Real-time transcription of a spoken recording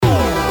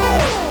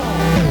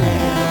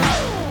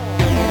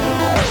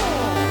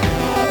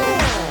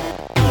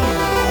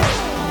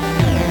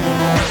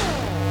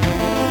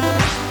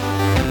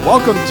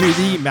Welcome to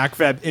the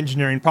MacFab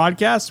Engineering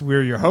Podcast.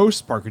 We're your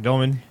hosts, Parker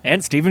Dillman.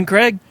 And Stephen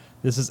Craig.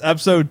 This is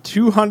episode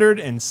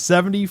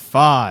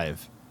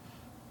 275.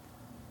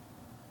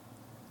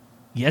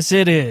 Yes,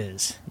 it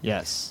is.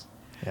 Yes.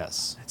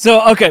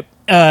 So, okay,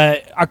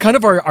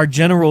 our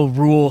general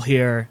rule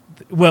here,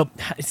 well,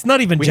 it's not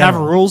even We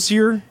general. have rules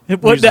here?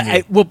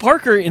 Well,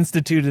 Parker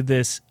instituted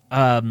this,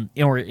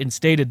 or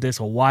instated this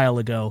a while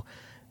ago.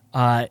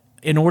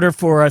 In order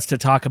for us to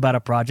talk about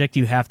a project,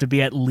 you have to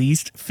be at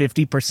least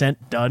 50%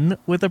 done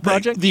with a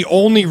project. The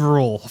only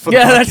rule for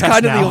that's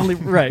kind now. of the only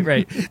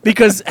right.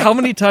 Because how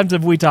many times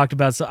have we talked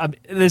about? So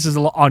this is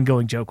an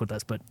ongoing joke with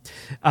us, but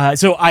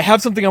so I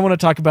have something I want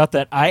to talk about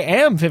that I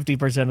am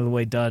 50% of the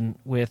way done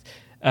with.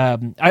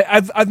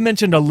 I've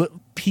mentioned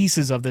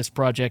pieces of this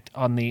project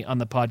on the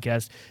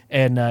podcast,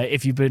 and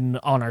if you've been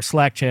on our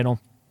Slack channel,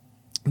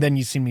 then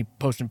you've seen me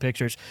posting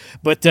pictures.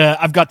 But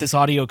I've got this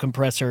audio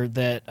compressor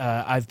that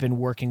I've been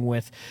working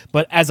with.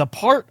 But as a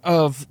part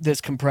of this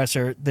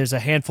compressor, there's a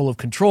handful of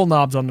control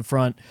knobs on the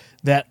front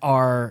that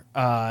are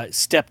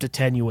stepped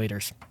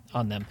attenuators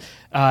on them.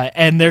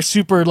 And they're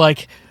super,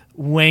 like,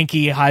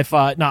 wanky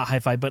hi-fi, not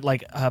hi-fi, but,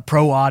 like,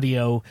 pro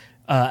audio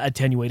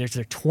attenuators.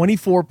 They're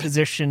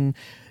 24-position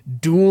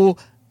dual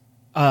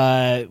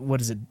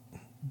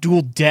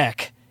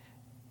deck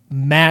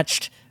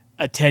matched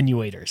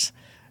attenuators.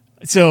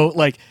 So,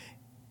 like,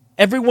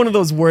 every one of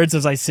those words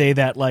as I say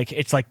that, like,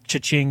 it's like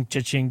cha-ching,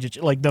 cha-ching,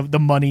 cha-ching, like the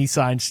money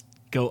signs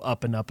go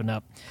up and up and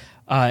up.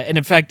 And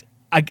in fact,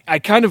 I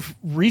kind of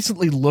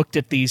recently looked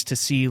at these to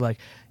see, like,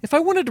 if I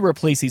wanted to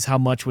replace these, how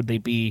much would they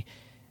be?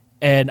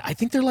 And I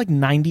think they're like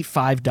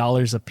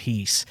 $95 a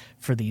piece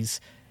for these.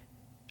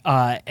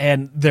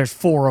 And there's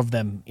 4 of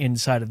them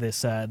inside of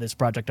this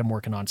project I'm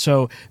working on.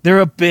 So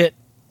they're a bit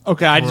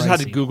Okay, I just pricey.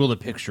 had to Google the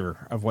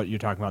picture of what you're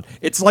talking about.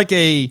 It's like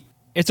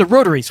It's a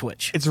rotary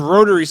switch. It's a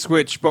rotary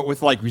switch, but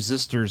with, like,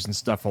 resistors and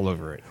stuff all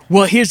over it.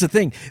 Well, here's the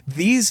thing.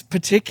 These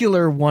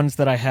particular ones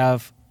that I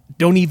have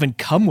don't even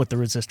come with the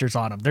resistors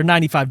on them. They're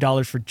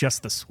 $95 for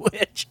just the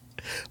switch.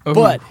 Oh.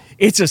 But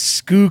it's a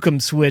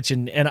skookum switch,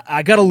 and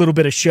I got a little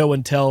bit of show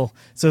and tell,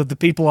 so the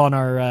people on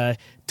our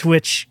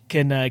Twitch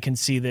can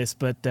see this.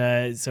 But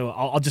so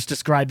I'll just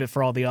describe it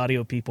for all the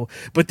audio people.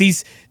 But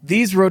these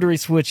rotary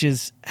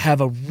switches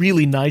have a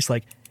really nice,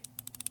 like,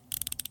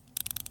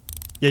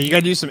 Yeah, you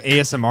gotta do some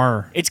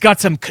ASMR. it's got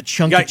some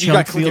ka-chunk You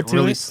gotta click feel it to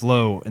really it.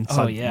 slow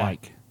inside the yeah.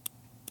 mic.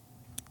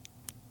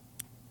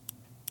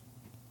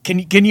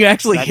 Can you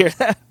actually hear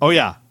that? Oh,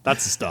 yeah,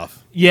 that's the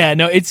stuff. Yeah,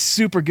 no, it's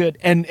super good.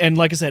 And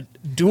like I said,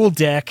 dual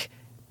deck,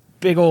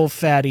 big old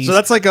fatties. So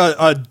that's like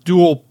a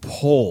dual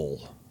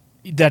pole.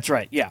 That's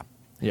right, yeah.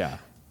 Yeah.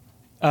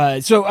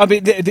 So I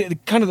mean,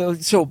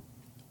 so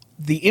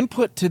the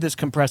input to this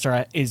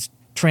compressor is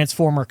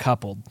transformer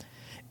coupled,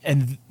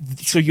 and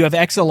so you have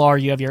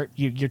XLR, you have your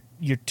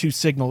 2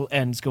 signal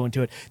ends going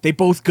to it. They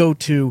both go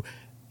to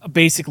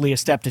basically a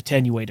stepped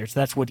attenuator. So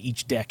that's what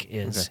each deck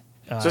is.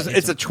 Okay. So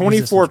it's a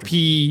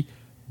 24p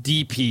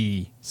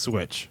DP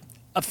switch.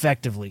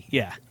 Effectively,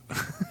 yeah.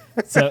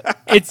 So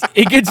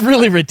it gets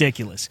really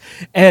ridiculous,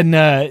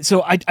 and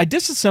so I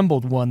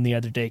disassembled one the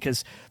other day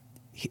because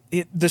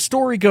the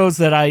story goes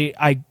that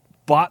I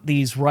bought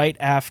these right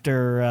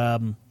after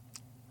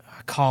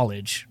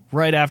college,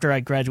 right after I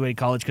graduated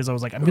college, because I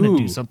was like, I'm going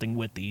to do something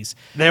with these.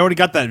 They already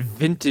got that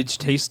vintage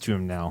taste to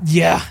them now.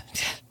 Yeah.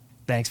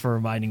 Thanks for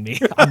reminding me.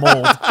 I'm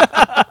old.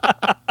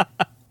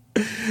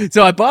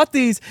 So I bought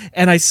these,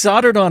 and I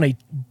soldered on a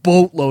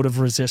boatload of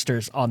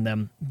resistors on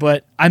them,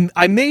 but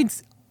I made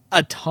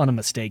a ton of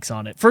mistakes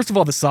on it. First of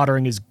all, the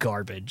soldering is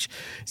garbage.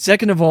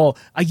 Second of all,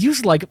 I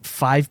used like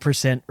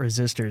 5%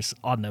 resistors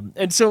on them.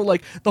 And so,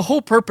 like, the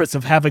whole purpose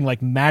of having,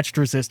 like, matched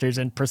resistors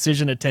and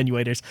precision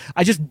attenuators,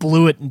 I just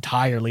blew it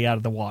entirely out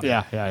of the water.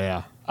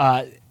 Yeah.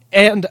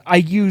 And I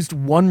used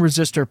 1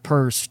 resistor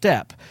per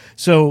step.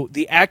 So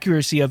the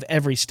accuracy of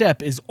every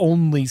step is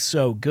only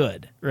so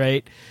good,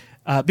 right?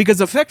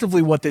 Because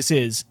effectively what this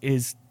is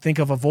think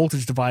of a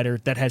voltage divider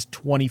that has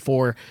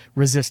 24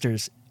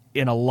 resistors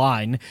in a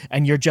line,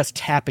 and you're just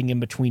tapping in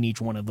between each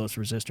one of those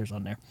resistors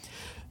on there.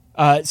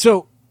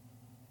 So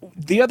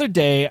the other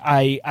day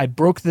I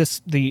broke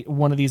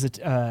one of these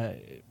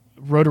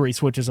rotary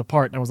switches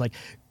apart, and I was like,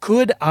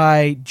 could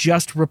I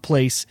just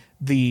replace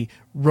the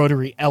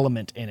rotary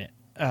element in it?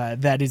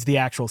 That is the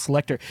actual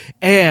selector.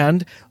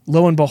 And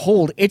lo and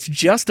behold, it's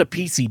just a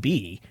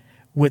PCB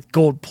with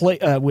gold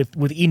plate with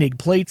Enig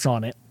plates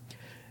on it.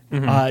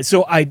 Mm-hmm.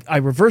 So I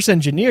reverse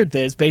engineered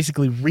this,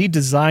 basically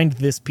redesigned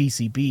this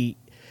PCB,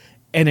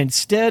 and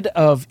instead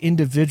of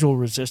individual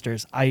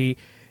resistors, I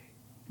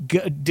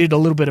did a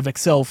little bit of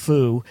Excel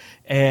foo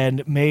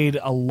and made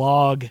a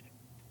log,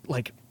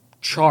 like,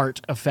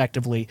 chart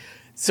effectively,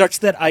 such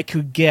that I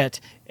could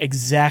get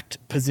exact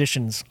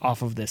positions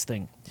off of this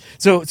thing.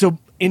 So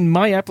in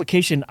my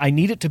application, I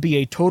need it to be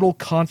a total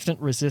constant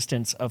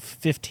resistance of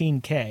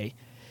 15K,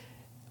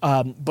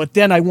 but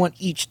then I want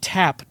each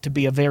tap to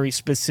be a very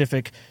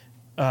specific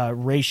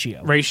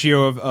ratio.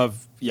 Ratio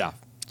of.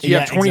 So you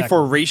have 24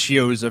 exactly.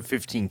 ratios of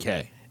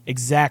 15K.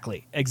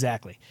 Exactly.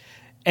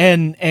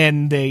 And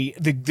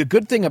the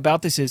good thing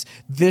about this is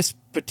this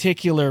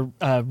particular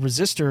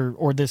resistor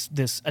or this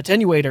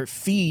attenuator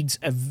feeds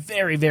a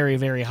very, very,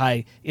 very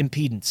high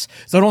impedance.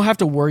 So I don't have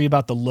to worry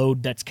about the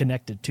load that's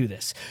connected to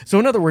this. So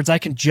in other words, I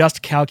can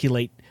just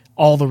calculate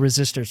all the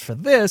resistors for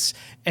this,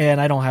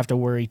 and I don't have to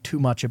worry too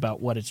much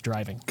about what it's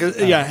driving.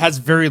 It has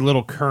very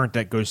little current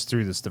that goes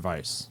through this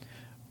device.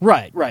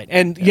 Right.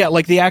 And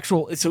like the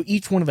actual, so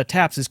each one of the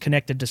taps is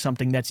connected to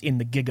something that's in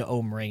the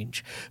giga-ohm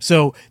range.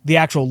 So the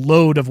actual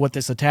load of what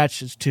this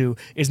attaches to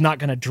is not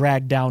going to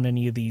drag down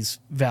any of these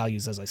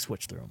values as I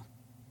switch through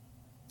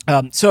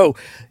them.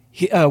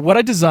 What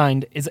I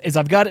designed is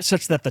I've got it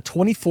such that the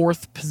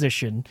 24th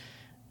position,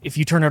 if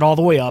you turn it all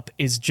the way up,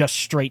 is just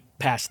straight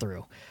pass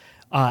through.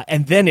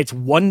 And then it's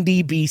 1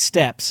 dB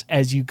steps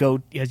as you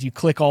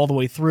click all the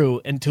way through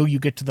until you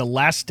get to the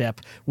last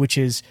step, which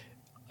is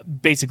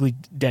basically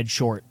dead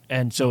short,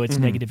 and so it's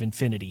negative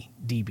infinity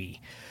dB.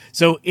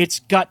 So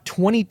it's got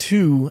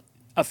 22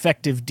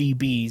 effective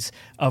dBs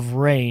of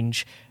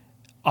range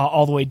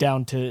all the way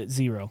down to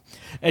 0.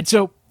 And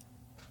so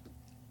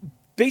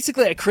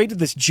basically I created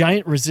this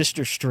giant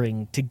resistor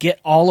string to get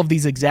all of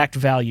these exact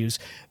values,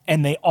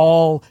 and they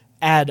all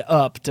add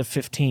up to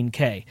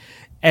 15K.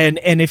 And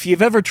if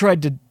you've ever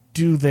tried to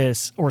do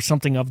this or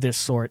something of this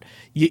sort,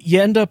 you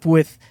end up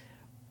with,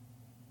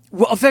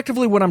 well,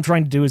 effectively what I'm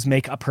trying to do is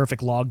make a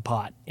perfect log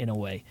pot in a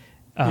way.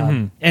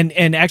 And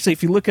actually,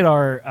 if you look at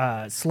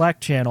our Slack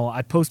channel,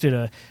 I posted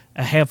a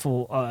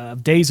handful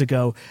of days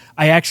ago.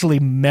 I actually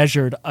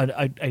measured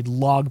a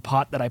log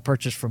pot that I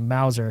purchased from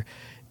Mauser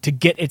to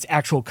get its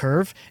actual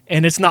curve,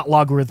 and it's not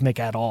logarithmic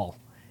at all.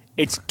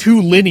 It's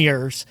two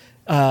linear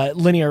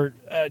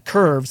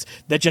curves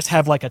that just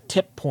have like a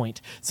tip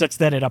point such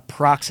that it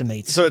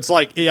approximates. So it's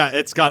like,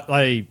 it's got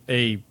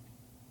a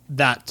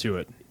that to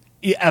it.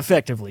 Yeah,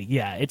 effectively,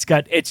 yeah. It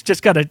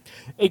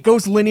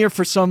goes linear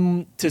to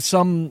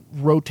some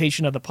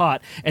rotation of the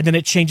pot, and then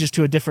it changes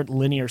to a different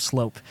linear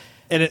slope.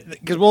 And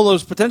because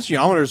those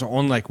potentiometers are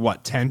on like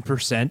what,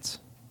 10%?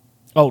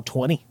 Oh,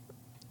 20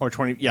 or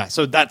 20. Yeah.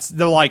 So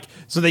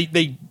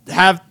they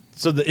have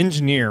the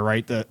engineer,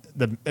 right?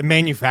 The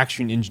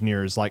manufacturing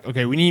engineer is like,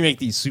 okay, we need to make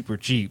these super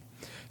cheap.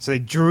 So they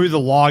drew the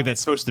log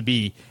that's supposed to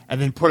be, and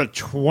then put a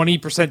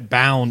 20%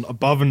 bound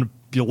above and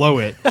below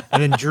it,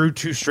 and then drew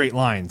two straight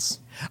lines.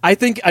 I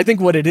think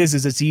what it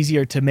is it's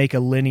easier to make a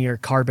linear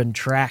carbon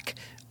track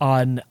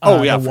on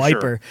a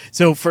wiper. Sure.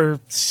 So for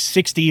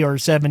 60 or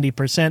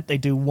 70%, they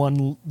do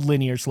one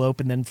linear slope,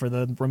 and then for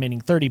the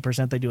remaining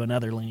 30%, they do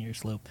another linear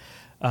slope.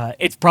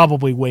 It's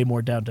probably way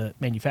more down to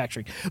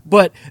manufacturing,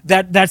 but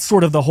that's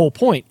sort of the whole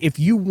point. If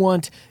you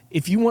want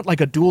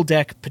like a dual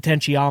deck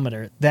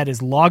potentiometer that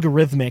is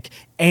logarithmic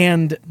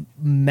and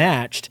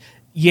matched,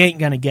 you ain't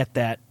gonna get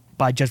that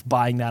by just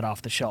buying that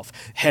off the shelf.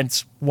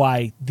 Hence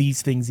why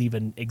these things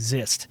even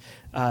exist,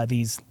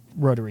 these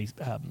rotary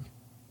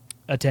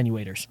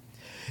attenuators.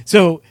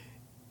 So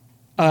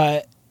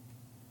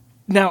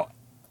now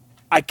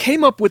I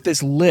came up with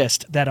this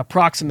list that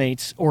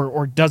approximates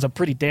or does a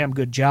pretty damn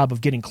good job of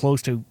getting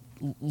close to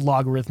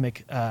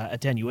logarithmic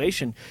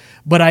attenuation,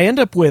 but I end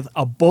up with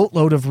a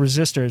boatload of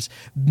resistors,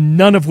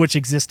 none of which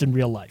exist in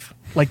real life.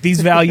 Like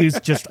these values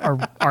just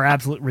are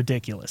absolutely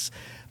ridiculous.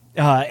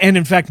 And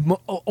in fact,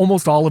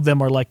 almost all of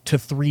them are like to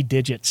 3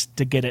 digits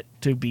to get it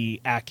to be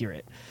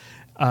accurate.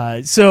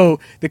 So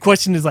the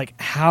question is like,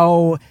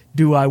 how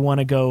do I want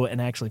to go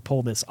and actually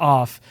pull this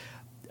off?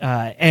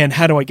 And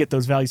how do I get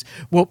those values?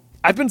 Well,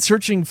 I've been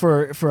searching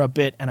for a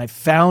bit, and I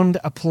found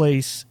a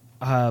place.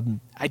 I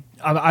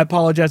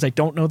apologize. I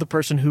don't know the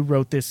person who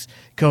wrote this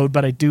code,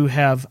 but I do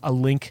have a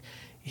link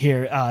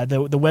here.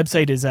 The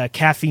website is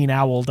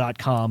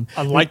caffeineowl.com.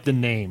 I like the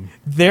name.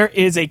 There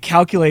is a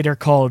calculator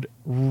called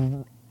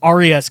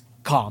RES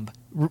comb,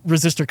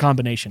 resistor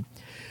combination.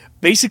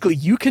 Basically,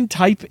 you can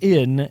type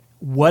in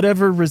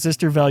whatever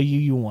resistor value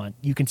you want.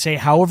 You can say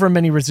however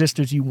many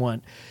resistors you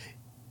want.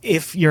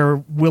 If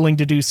you're willing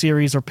to do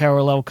series or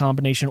parallel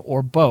combination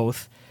or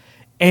both,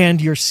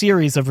 and your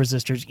series of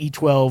resistors,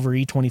 E12 or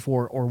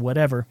E24 or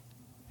whatever,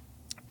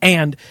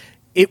 and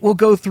it will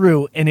go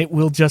through and it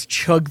will just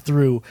chug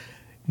through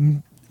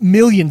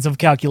millions of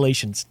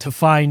calculations to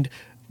find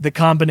the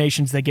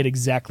combinations that get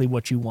exactly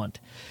what you want.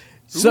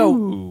 So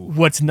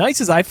what's nice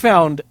is I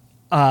found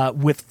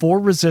with 4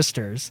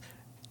 resistors,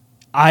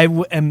 I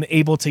am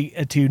able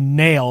to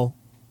nail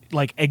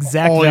like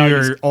exact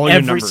values,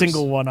 every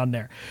single one on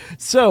there.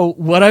 So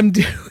what I'm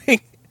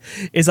doing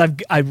is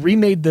I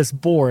remade this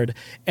board,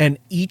 and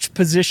each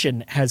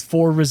position has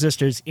 4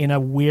 resistors in a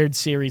weird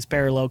series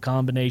parallel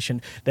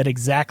combination that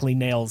exactly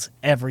nails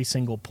every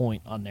single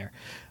point on there.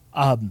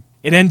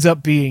 It ends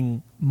up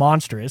being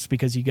monstrous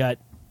because you got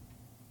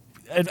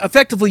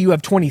effectively you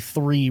have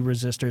 23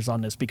 resistors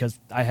on this because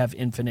I have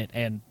infinite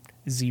and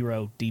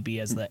 0 dB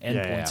as the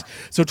endpoints. Yeah.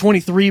 So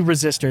 23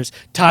 resistors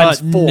times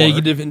 4.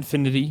 Negative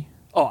infinity.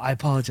 Oh, I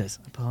apologize.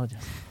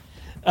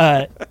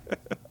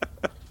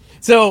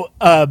 So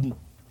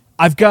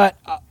I've got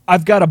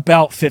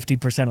about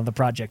 50% of the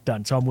project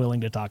done, so I'm willing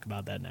to talk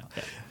about that now.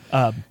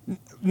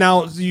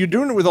 Now you're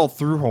doing it with all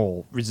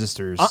through-hole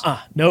resistors.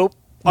 Nope.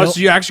 Oh, Nope. so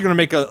you're actually going to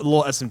make a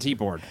little SMT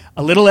board.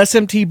 A little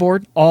SMT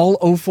board, all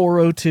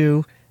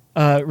 0402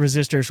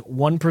 resistors,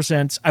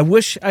 1%. I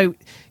wish I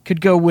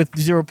could go with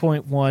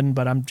 0.1,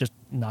 but I'm just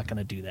not going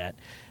to do that.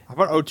 How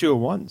about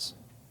 0201s?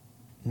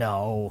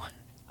 No,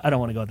 I don't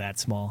want to go that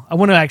small. I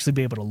want to actually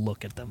be able to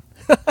look at them.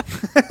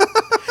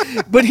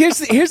 But here's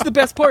the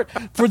best part.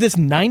 For this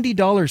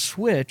 $90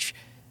 switch,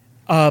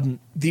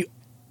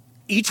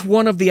 each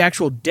one of the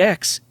actual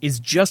decks is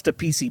just a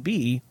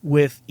PCB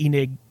with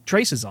Enig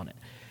traces on it.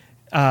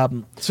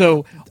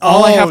 So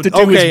all I have to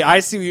do is... I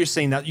see what you're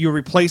saying. That you're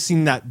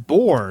replacing that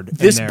board.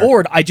 This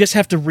board, I just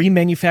have to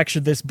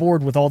remanufacture this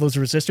board with all those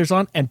resistors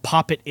on and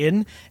pop it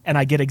in, and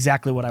I get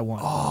exactly what I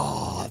want.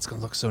 Oh, it's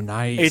going to look so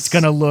nice. It's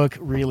going to look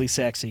really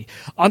sexy.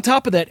 On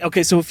top of that,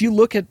 okay, so if you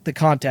look at the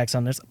contacts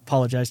on this,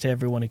 apologize to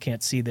everyone who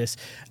can't see this,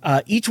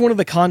 each one of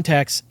the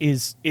contacts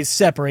is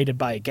separated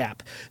by a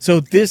gap. So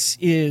this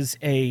is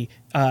a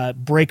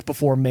break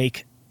before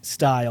make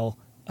style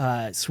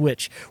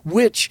switch,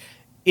 which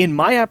in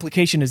my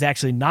application is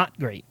actually not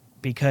great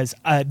because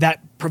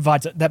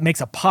that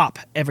makes a pop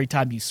every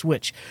time you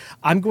switch.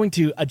 I'm going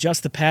to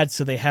adjust the pads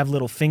so they have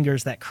little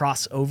fingers that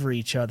cross over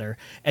each other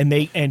and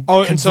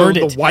so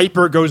the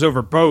wiper goes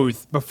over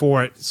both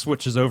before it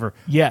switches over.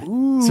 Yeah.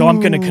 Ooh. So I'm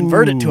going to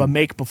convert it to a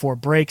make before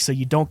break so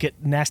you don't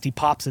get nasty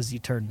pops as you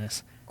turn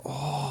this.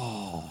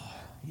 Oh.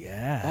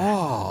 Yeah.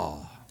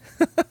 Oh.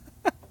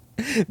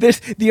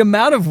 The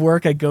amount of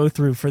work I go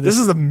through for this.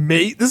 This is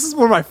amazing. This is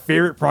one of my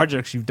favorite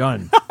projects you've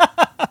done.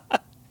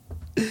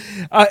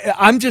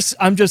 I'm just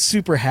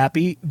super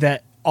happy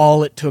that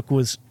all it took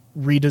was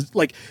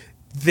like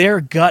their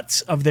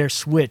guts of their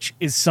switch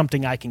is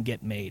something I can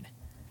get made.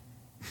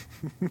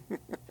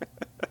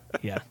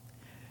 Yeah.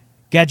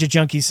 Gadget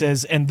Junkie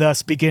says, and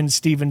thus begins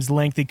Steven's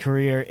lengthy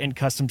career in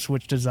custom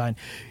switch design.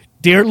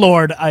 Dear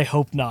Lord, I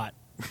hope not.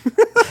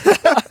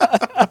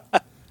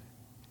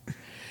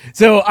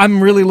 So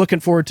I'm really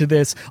looking forward to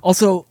this.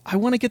 Also, I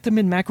want to get them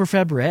in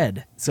Macrofab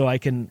red so I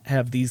can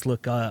have these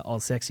look all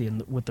sexy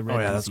and with the red. Oh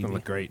yeah, that's PCB. gonna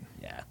look great.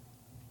 Yeah.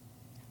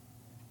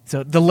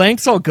 So the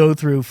lengths I'll go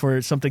through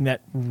for something that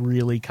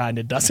really kind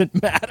of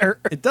doesn't matter.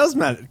 It does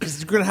matter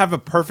because you're gonna have a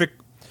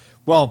perfect,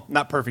 well,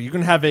 not perfect. You're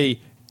gonna have a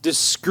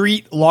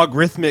discrete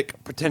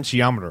logarithmic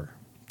potentiometer.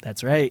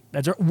 That's right.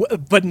 That's right.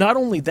 But not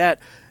only that,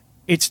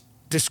 it's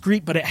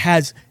discrete, but it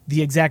has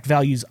the exact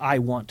values I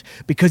want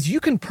because you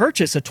can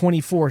purchase a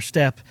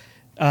 24-step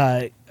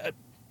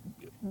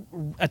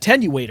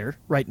attenuator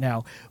right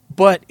now,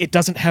 but it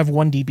doesn't have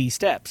 1 dB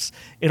steps.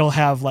 It'll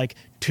have like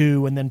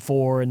 2 and then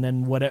 4 and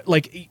then whatever.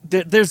 Like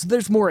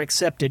there's more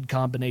accepted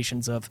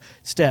combinations of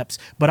steps,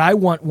 but I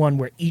want one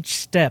where each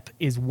step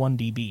is 1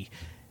 dB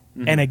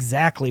and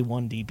exactly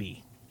 1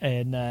 dB,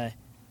 and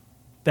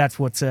that's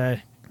what's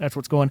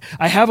going.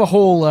 I have a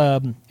whole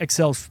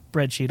Excel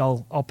spreadsheet.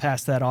 I'll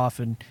pass that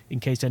off in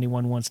case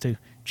anyone wants to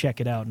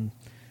check it out and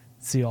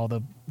see all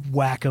the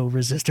wacko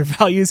resistor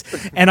values.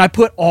 And I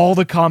put all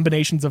the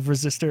combinations of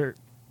resistor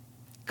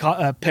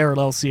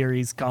parallel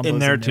series combos in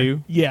there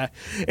too. Yeah,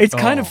 it's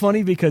kind of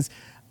funny because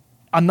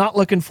I'm not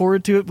looking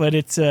forward to it, but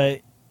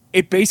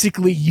it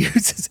basically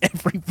uses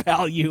every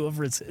value of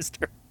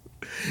resistor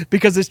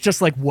because it's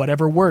just like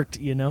whatever worked,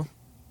 you know.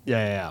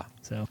 Yeah.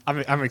 So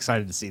I'm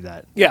excited to see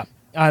that. Yeah.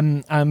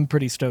 I'm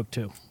pretty stoked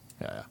too.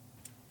 Yeah.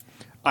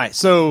 All right.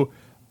 So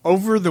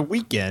over the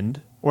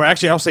weekend, or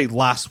actually, I'll say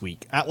last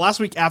week. Last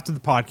week after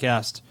the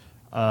podcast,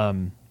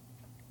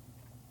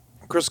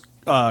 Chris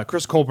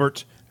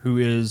Colbert, who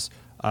is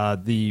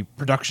the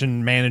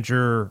production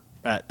manager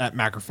at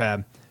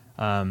Macrofab,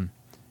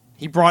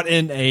 he brought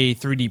in a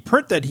 3D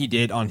print that he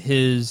did on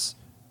his.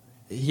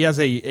 He has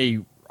a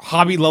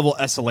hobby level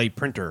SLA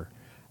printer,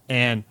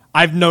 and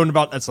I've known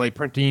about SLA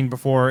printing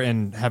before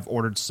and have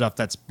ordered stuff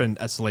that's been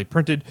SLA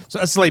printed. So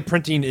SLA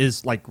printing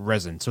is like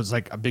resin. So it's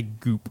like a big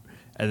goop,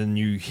 and then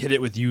you hit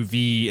it with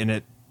UV and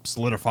it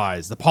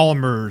solidifies. The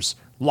polymers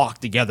lock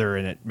together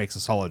and it makes a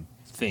solid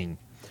thing.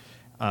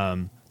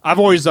 I've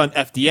always done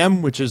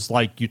FDM, which is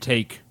like you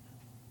take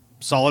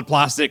solid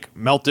plastic,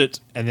 melt it,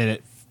 and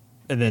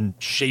then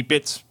shape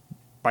it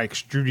by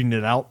extruding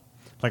it out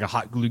like a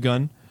hot glue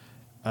gun.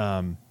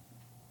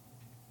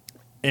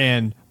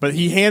 But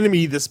he handed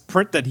me this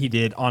print that he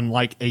did on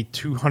like a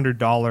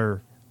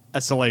 $200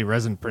 SLA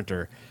resin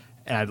printer,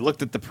 and I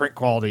looked at the print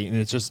quality and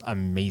it's just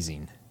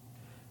amazing.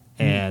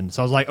 And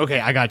so I was like, okay,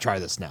 I gotta try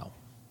this now.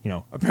 You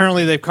know,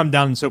 apparently they've come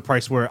down so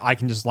price where I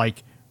can just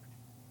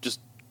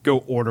go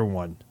order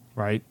one,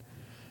 right?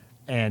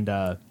 And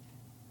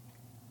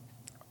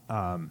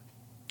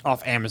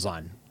off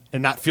Amazon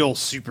and not feel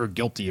super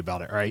guilty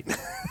about it, right?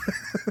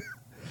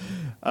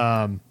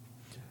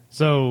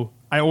 So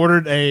I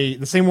ordered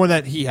the same one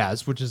that he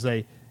has, which is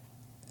a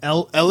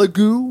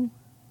Elegoo,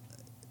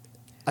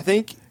 I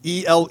think,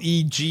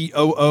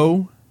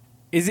 ELEGOO.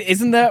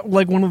 Isn't that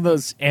like one of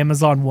those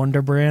Amazon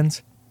Wonder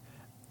brands?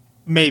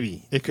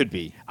 Maybe it could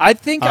be. I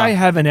think I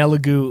have an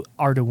Elegoo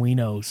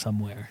Arduino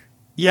somewhere.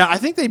 Yeah, I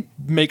think they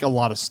make a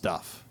lot of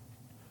stuff.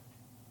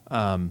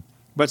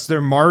 but it's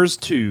their Mars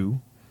 2,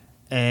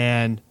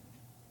 and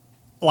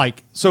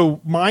like,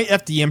 so my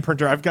FDM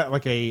printer, I've got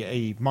like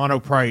a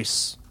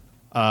Monoprice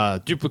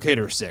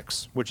Duplicator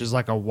 6, which is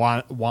like a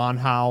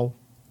Wanhao,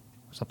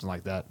 something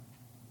like that.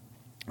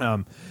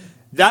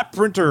 That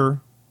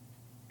printer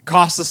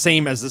costs the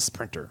same as this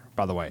printer,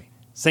 by the way.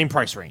 Same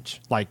price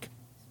range, like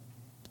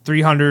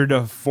 $300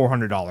 to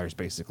 $400,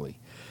 basically.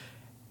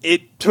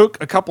 It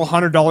took a couple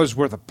 $100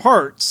 worth of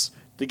parts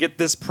to get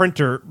this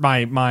printer,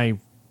 my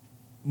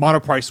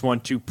Monoprice one,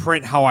 to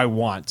print how I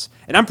want.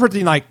 And I'm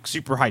printing like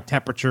super high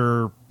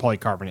temperature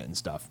polycarbonate and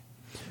stuff.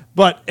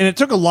 And it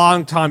took a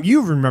long time.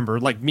 You remember,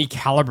 like, me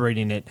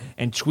calibrating it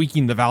and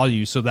tweaking the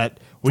value so that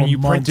when you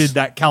printed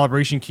that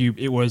calibration cube,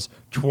 it was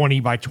 20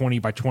 by 20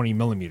 by 20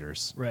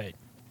 millimeters. Right.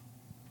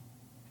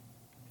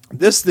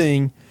 This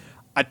thing,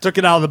 I took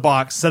it out of the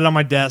box, set it on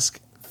my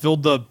desk,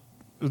 filled the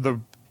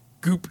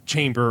goop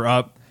chamber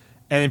up,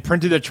 and then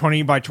printed a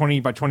 20 by 20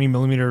 by 20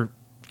 millimeter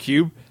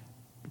cube.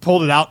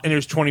 Pulled it out, and it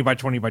was 20 by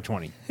 20 by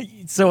 20.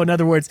 So, in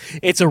other words,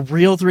 it's a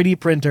real 3D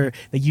printer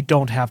that you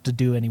don't have to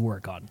do any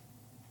work on.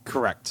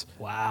 Correct.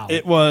 Wow.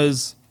 It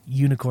was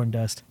unicorn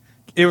dust.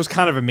 It was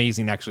kind of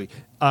amazing, actually.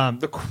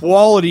 The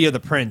quality of the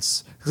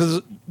prints,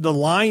 because the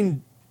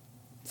line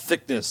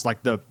thickness,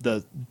 like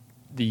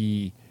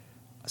the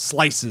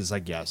slices, I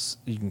guess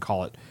you can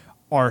call it,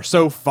 are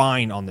so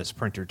fine on this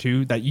printer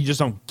too that you just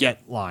don't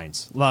get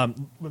lines.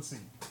 Let's see.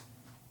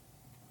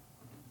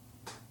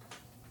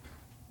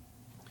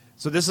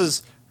 So this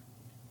is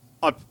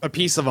a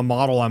piece of a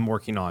model I'm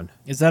working on.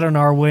 Is that an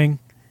R-wing?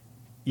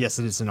 Yes,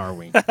 it is an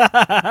R-wing.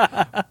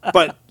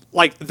 But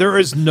like, there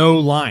is no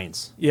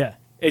lines. Yeah,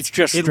 it's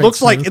just it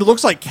looks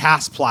like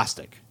cast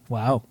plastic.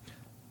 Wow.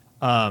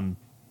 I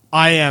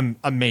am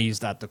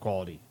amazed at the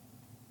quality.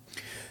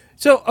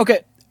 So,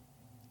 okay,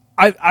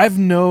 I've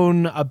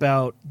known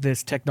about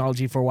this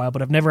technology for a while,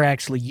 but I've never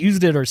actually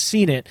used it or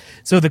seen it.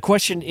 So the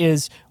question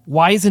is,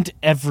 why isn't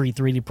every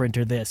 3D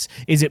printer this?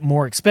 Is it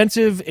more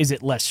expensive? Is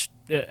it less?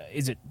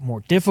 Is it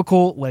more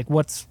difficult? Like,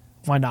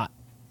 why not?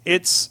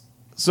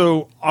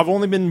 So I've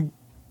only been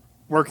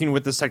working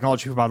with this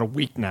technology for about a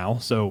week now,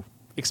 so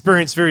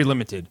experience very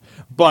limited.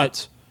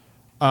 But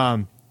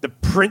the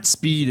print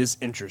speed is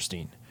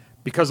interesting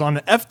because on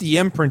an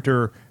FDM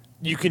printer,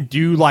 you can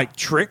do like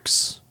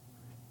tricks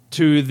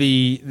to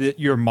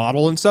your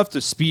model and stuff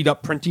to speed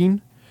up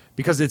printing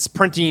because it's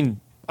printing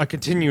a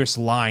continuous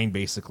line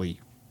basically,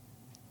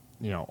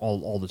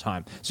 all the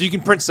time. So you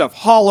can print stuff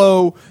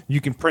hollow, you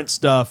can print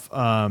stuff,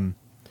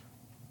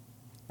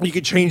 you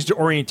can change the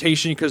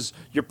orientation because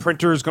your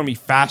printer is going to be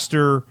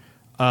faster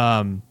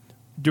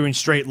doing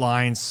straight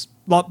lines,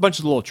 a bunch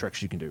of little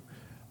tricks you can do.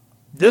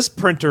 This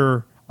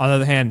printer, on the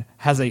other hand,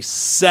 has a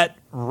set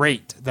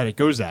rate that it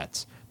goes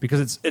at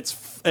because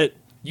it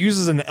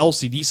uses an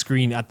LCD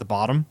screen at the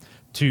bottom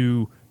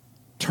to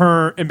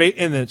turn, and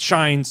it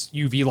shines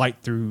UV light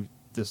through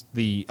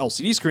the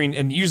LCD screen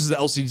and uses the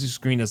LCD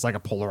screen as like a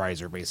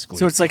polarizer, basically.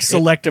 So it's like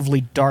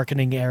selectively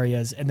darkening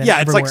areas, and then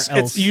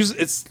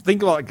it's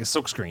think about like a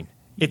silk screen.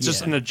 It's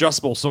just an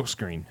adjustable silk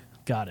screen.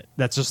 Got it.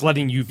 That's just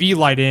letting UV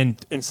light in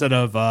instead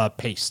of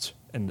paste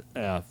and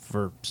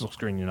for silk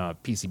screen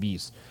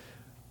PCBs.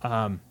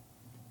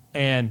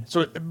 And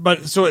so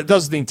it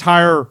does the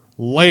entire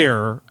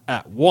layer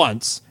at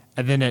once,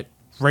 and then it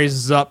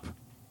raises up,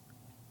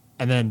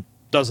 and then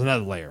does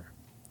another layer.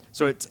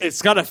 So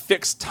it's got a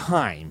fixed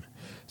time.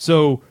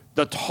 So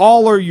the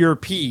taller your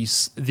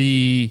piece,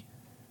 the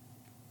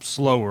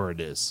slower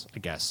it is, I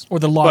guess. Or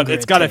the longer. But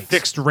it's got a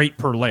fixed rate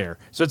per layer.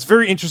 So it's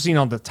very interesting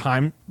on the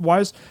time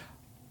wise.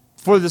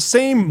 For the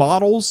same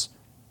models,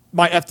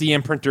 my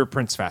FDM printer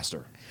prints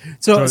faster.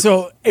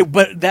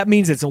 But that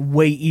means it's a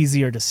way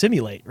easier to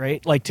simulate,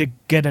 right? Like to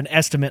get an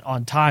estimate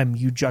on time,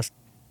 you just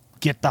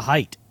get the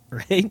height,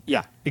 right?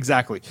 Yeah,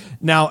 exactly.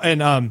 Now,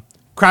 and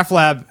Craft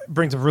Lab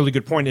brings a really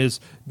good point is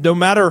no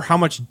matter how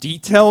much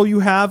detail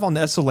you have on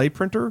the SLA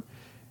printer,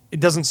 it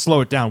doesn't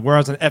slow it down.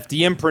 Whereas an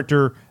FDM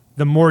printer,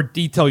 the more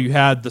detail you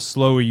have, the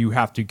slower you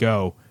have to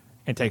go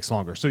and takes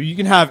longer. So you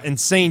can have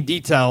insane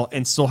detail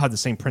and still have the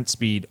same print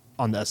speed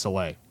on the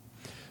SLA.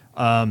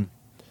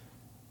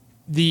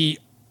 The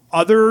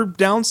other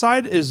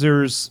downside is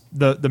there's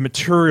the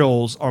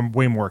materials are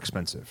way more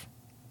expensive.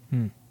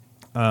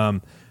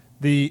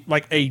 The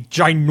like a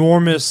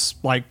ginormous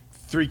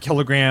 3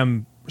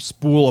 kilogram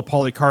spool of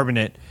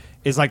polycarbonate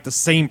is like the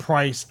same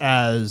price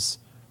as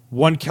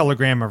 1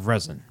 kilogram of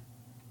resin,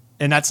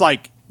 and that's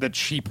like the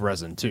cheap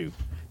resin too.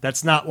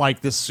 That's not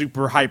like this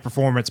super high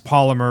performance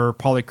polymer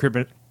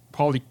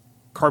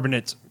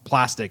polycarbonate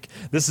plastic.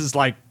 This is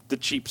like the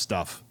cheap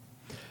stuff.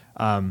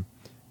 And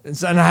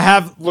I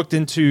have looked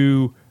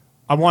into.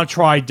 I want to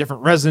try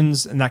different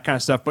resins and that kind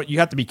of stuff, but you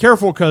have to be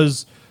careful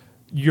because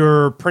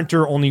your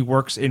printer only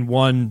works in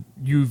one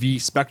UV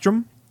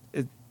spectrum.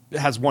 It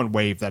has one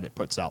wave that it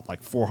puts out,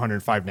 like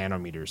 405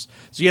 nanometers.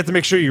 So you have to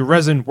make sure your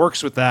resin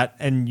works with that,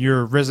 and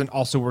your resin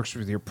also works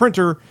with your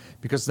printer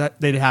because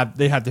they have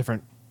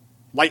different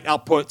light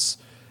outputs.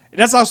 And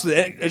that's also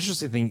the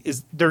interesting thing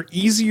is they're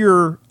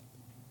easier,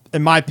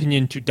 in my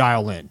opinion, to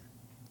dial in.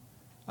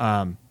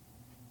 because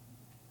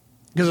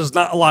there's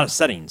not a lot of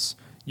settings.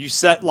 You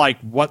set like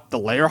what the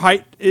layer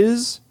height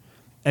is,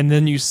 and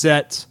then you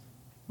set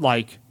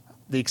like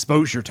the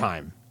exposure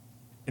time,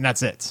 and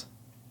that's it.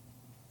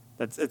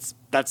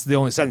 That's the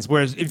only settings.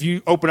 Whereas if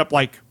you open up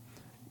like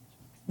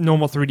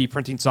normal 3D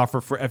printing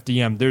software for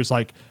FDM, there's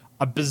like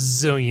a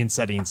bazillion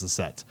settings to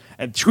set,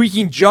 and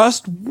tweaking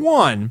just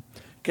one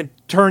can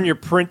turn your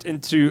print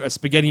into a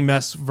spaghetti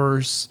mess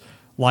versus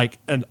like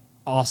an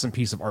awesome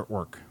piece of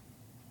artwork.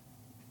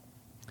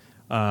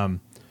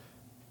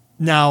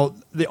 Now,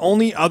 the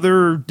only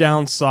other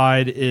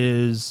downside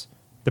is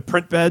the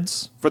print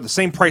beds. For the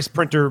same price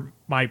printer,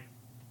 my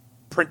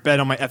print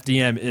bed on my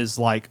FDM is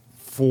like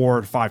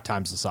 4 to 5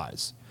 times the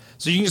size.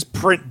 So you can just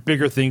print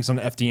bigger things on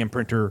the FDM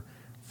printer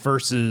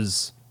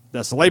versus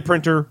the SLA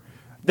printer.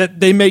 That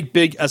they make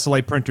big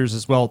SLA printers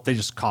as well. They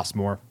just cost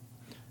more.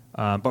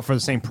 But for the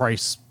same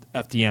price,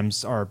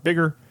 FDMs are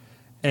bigger.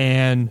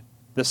 And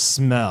the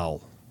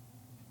smell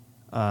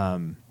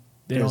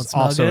is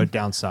also a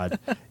downside.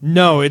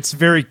 No, it's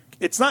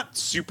not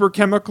super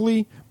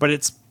chemically, but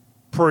it's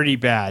pretty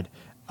bad.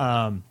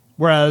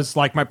 Whereas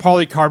like my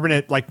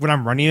polycarbonate, like when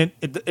I'm running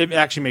it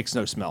actually makes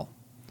no smell.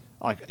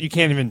 Like you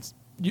can't even,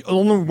 the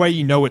only way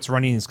you know it's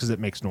running is because it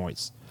makes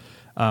noise.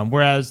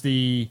 Whereas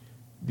the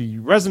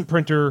resin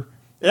printer,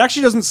 it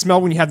actually doesn't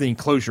smell when you have the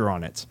enclosure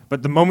on it.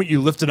 But the moment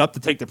you lift it up to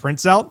take the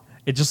prints out,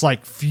 it just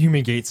like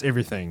fumigates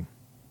everything.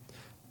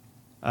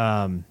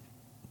 And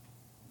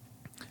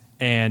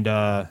then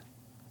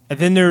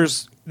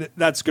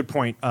that's a good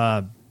point.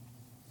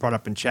 Brought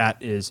up in chat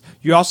is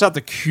you also have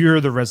to cure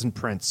the resin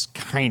prints,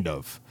 kind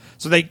of.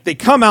 So they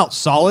come out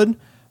solid,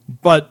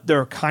 but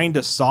they're kind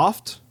of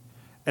soft,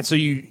 and so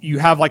you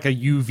have like a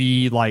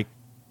UV like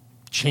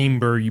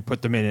chamber you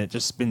put them in, and it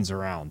just spins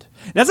around.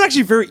 And that's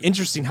actually very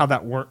interesting how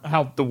that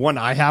how the one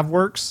I have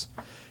works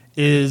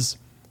is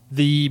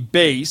the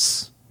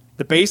base.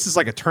 The base is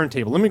like a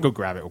turntable. Let me go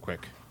grab it real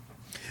quick.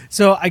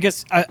 So I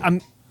guess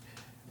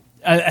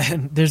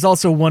there's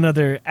also one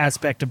other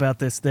aspect about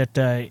this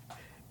that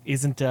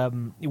isn't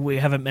we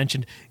haven't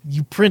mentioned.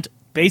 You print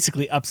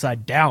basically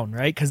upside down,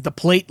 right? Because the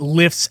plate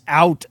lifts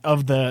out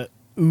of the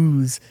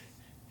ooze.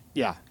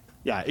 Yeah,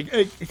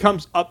 it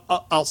comes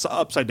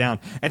upside down,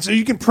 and so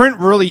you can print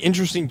really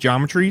interesting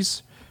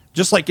geometries.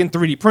 Just like in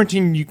 3D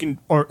printing,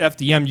 or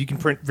FDM, you can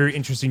print very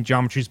interesting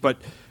geometries, but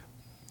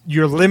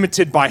you're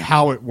limited by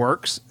how it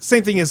works.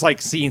 Same thing as like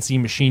CNC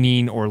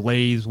machining or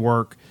lathe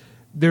work.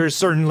 There's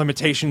certain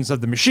limitations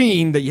of the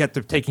machine that you have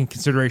to take in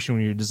consideration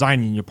when you're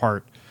designing your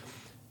part.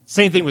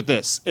 Same thing with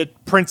this.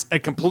 It prints a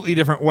completely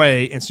different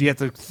way, and so you have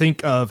to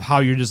think of how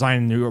you're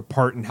designing your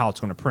part and how it's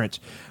going to print.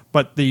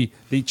 But the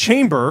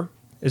chamber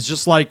is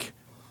just like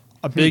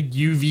a big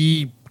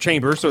UV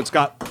chamber, so it's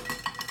got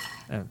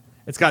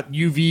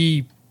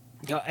UV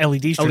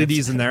LED strips.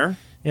 LEDs in there.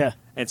 Yeah.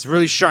 And it's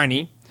really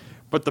shiny.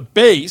 But the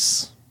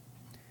base,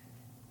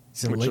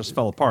 which just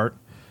fell apart,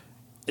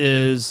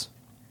 is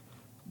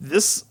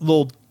this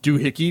little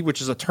doohickey,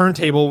 which is a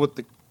turntable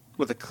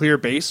with a clear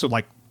base, so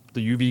like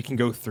the UV can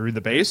go through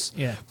the base.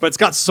 Yeah. But it's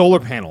got solar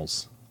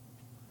panels.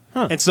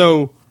 Huh. And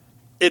so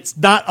it's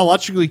not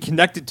electrically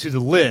connected to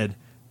the lid.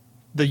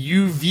 The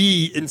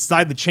UV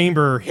inside the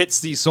chamber hits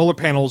these solar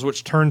panels,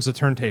 which turns the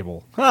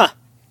turntable. Huh.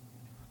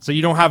 So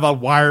you don't have a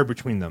wire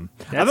between them.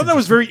 I thought that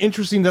was very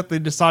interesting that they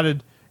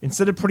decided,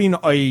 instead of putting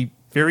a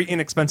very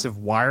inexpensive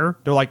wire,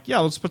 they're like, yeah,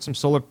 let's put some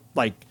solar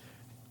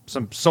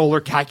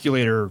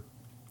calculator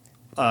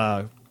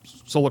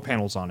solar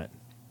panels on it.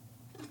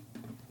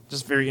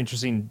 Just very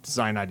interesting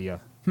design idea.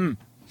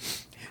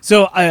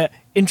 So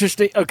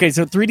interesting. Okay,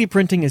 so 3D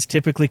printing is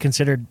typically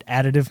considered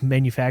additive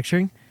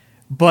manufacturing,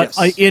 but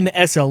Yes. In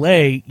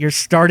SLA, you're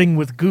starting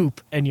with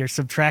goop and you're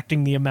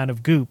subtracting the amount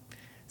of goop.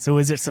 So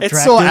is it subtractive?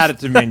 It's still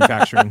additive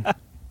manufacturing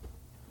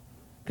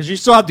because you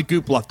still have the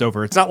goop left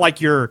over. It's not like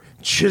you're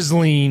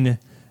chiseling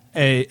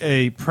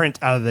a print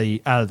out of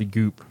the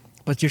goop.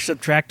 But you're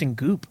subtracting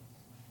goop.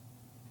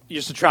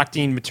 You're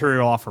subtracting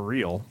material off a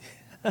reel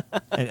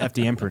and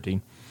FDM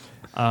printing.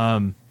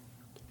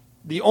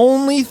 The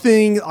only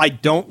thing I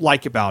don't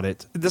like about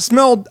it, the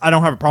smell I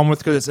don't have a problem with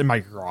because it's in my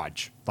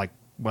garage, like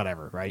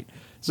whatever, right?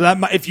 So that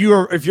if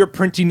you're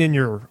printing in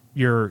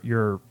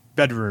your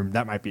bedroom,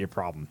 that might be a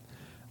problem.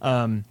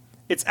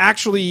 It's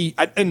actually,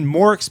 and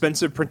more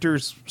expensive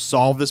printers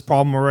solve this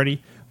problem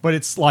already, but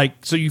it's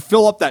like, so you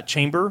fill up that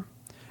chamber,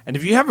 and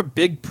if you have a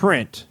big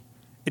print,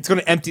 it's going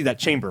to empty that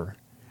chamber.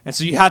 And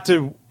so you have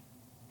to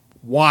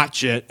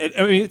watch it.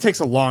 I mean, it takes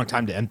a long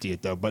time to empty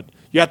it, though, but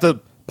you have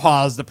to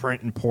pause the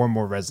print and pour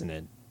more resin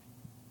in.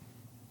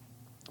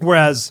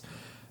 Whereas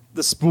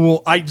the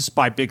spool, I just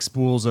buy big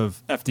spools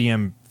of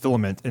FDM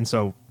filament, and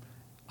so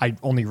I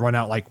only run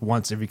out like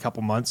once every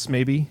couple months,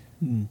 maybe.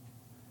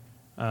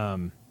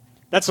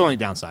 That's the only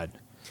downside.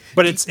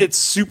 But it's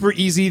super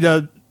easy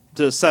to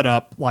set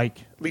up,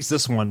 like at least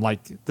this one,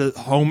 like the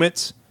home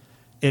it's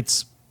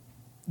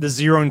the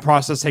zeroing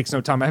process takes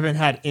no time. I haven't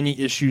had any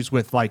issues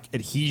with like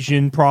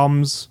adhesion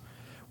problems.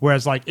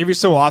 Whereas like every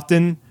so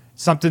often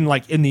something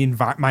like in the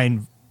my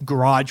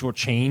garage will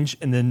change,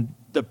 and then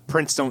the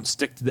prints don't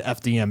stick to the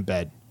FDM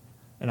bed.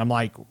 And I'm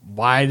like,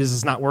 why is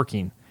this not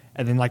working?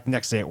 And then like the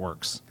next day it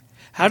works.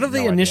 How do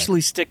they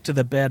initially stick to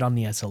the bed on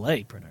the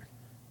SLA printer?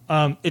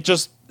 It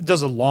just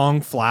does a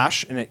long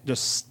flash, and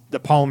the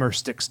polymer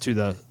sticks to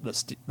the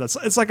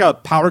it's like a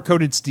powder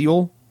coated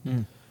steel,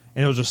 and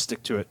it'll just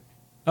stick to it.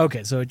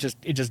 Okay, so it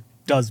just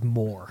does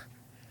more.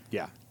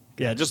 Yeah,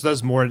 it just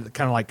does more to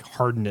kind of like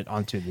harden it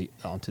onto the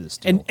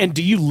steel. And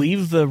do you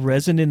leave the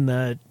resin in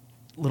the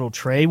little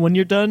tray when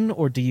you're done,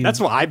 or do you? That's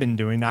what I've been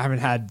doing. I haven't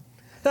had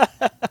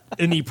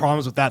any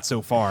problems with that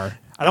so far.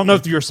 I don't know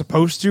if you're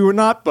supposed to or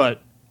not,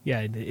 but yeah,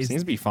 it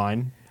seems to be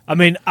fine. I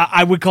mean,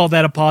 I would call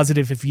that a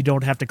positive if you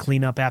don't have to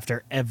clean up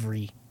after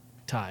every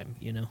time,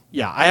 you know?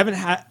 Yeah, I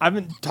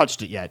haven't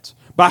touched it yet,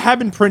 but I have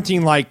been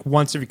printing like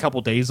once every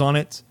couple days on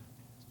it,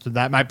 so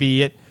that might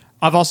be it.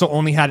 I've also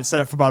only had it set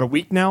up for about a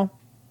week now,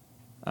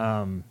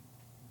 so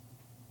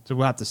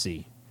we'll have to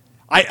see.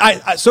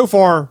 I so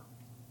far,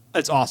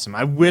 it's awesome.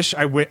 I wish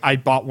I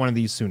bought one of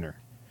these sooner,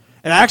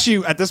 and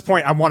actually at this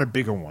point I want a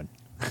bigger one,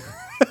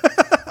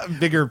 a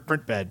bigger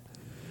print bed.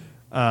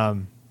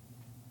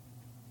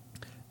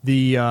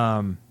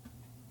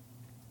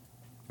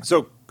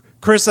 So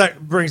Chris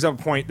brings up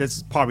a point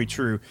that's probably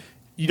true.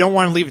 You don't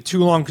want to leave it too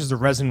long because the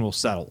resin will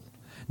settle.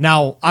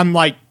 Now, I'm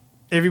like,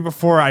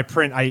 before I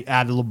print, I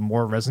add a little bit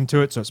more resin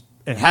to it, so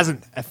it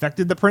hasn't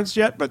affected the prints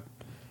yet, but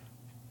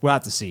we'll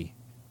have to see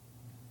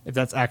if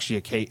that's actually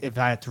a case, if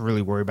I have to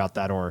really worry about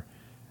that, or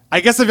I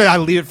guess if I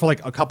leave it for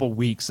like a couple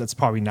weeks, that's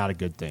probably not a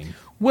good thing.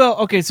 Well,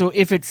 okay, so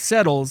if it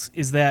settles,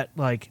 is that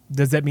like,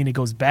 does that mean it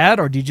goes bad,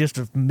 or do you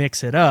just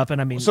mix it up?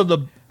 And I mean,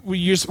 so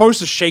you're supposed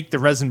to shake the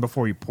resin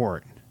before you pour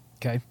it.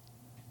 Okay.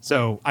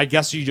 So I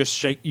guess you just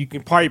shake. You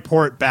can probably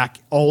pour it back,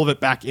 all of it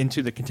back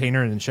into the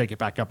container, and then shake it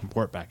back up and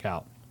pour it back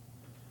out.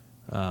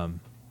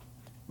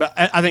 But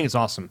I think it's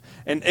awesome,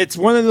 and it's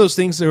one of those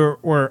things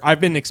where I've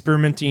been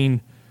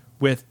experimenting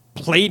with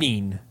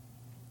plating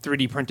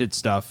 3D printed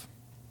stuff,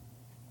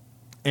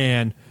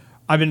 and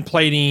I've been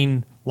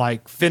plating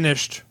like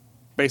finished,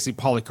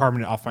 basically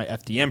polycarbonate off my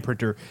FDM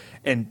printer,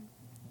 and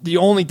the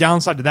only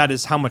downside to that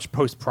is how much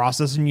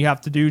post-processing you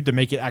have to do to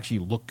make it actually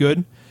look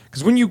good.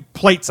 Because when you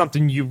plate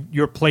something,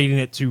 you're plating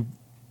it to,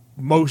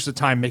 most of the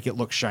time, make it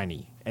look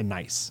shiny and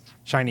nice.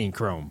 Shiny and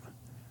chrome.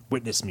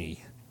 Witness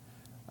me.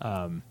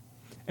 And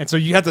so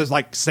you have to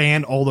like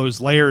sand all those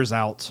layers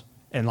out,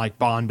 and like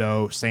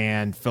Bondo,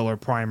 sand, filler,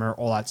 primer,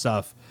 all that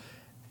stuff.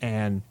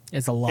 And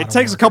it's a lot. It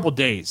takes a couple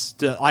days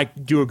to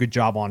like do a good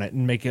job on it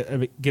and make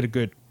it get a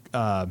good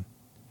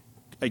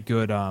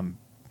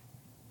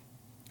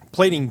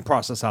plating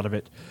process out of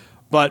it.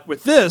 But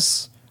with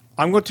this,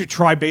 I'm going to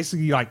try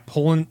basically like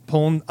pulling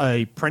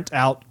a print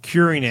out,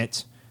 curing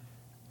it,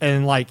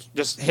 and like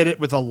just hit it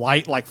with a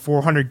light like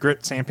 400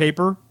 grit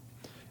sandpaper,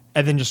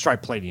 and then just try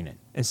plating it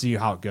and see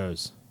how it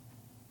goes.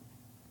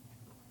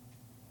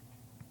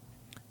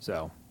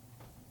 So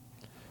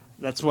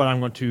that's what I'm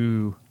going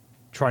to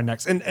try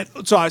next. And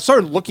so I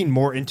started looking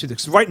more into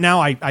this. Right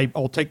now,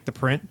 I'll take the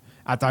print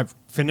after I've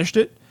finished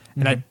it,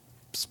 and I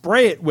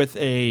spray it with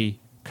a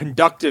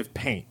conductive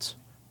paint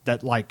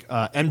that like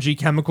MG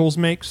Chemicals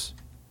makes.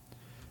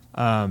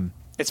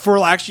 It's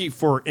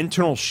for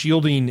internal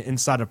shielding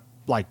inside of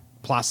like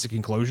plastic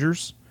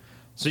enclosures,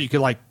 so you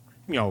could like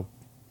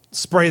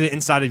spray the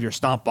inside of your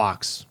stomp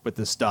box with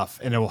this stuff,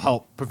 and it will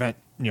help prevent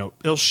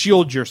it'll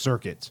shield your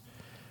circuit.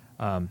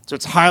 So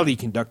it's highly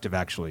conductive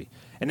actually,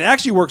 and it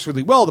actually works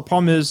really well. The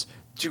problem is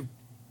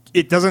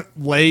it doesn't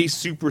lay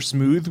super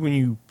smooth when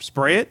you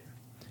spray it.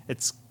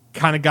 It's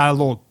kind of got a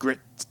little grit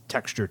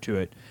texture to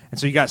it. And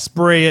so you got to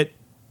spray it,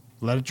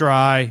 let it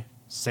dry,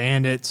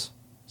 sand it,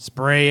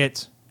 spray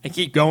it, and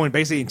keep going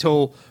basically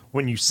until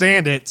when you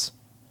sand it,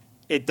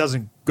 it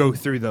doesn't go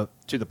through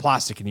to the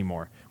plastic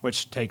anymore,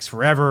 which takes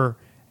forever.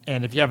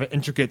 And if you have an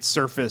intricate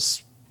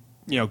surface,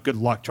 good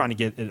luck trying to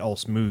get it all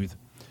smooth.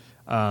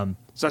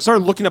 So I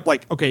started looking up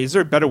like, okay, is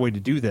there a better way to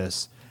do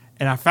this?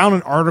 And I found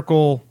an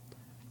article,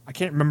 I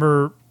can't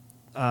remember,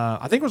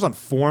 I think it was on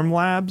Form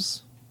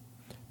Labs.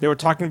 They were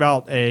talking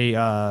about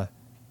because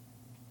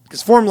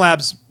Form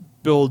Labs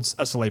builds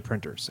SLA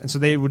printers, and so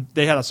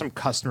they had some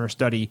customer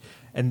study,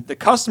 and the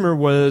customer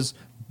was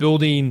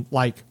building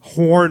like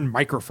horn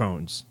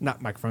antennas,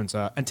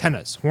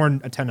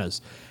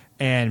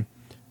 and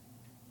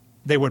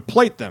they would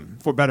plate them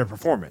for better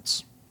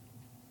performance.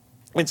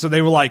 And so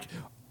they were like,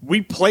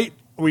 we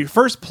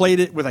first plate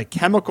it with a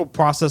chemical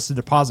process to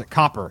deposit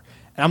copper,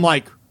 and I'm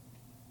like,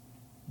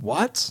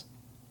 what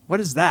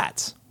is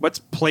that?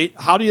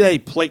 How do they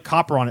plate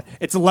copper on it?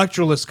 It's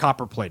electroless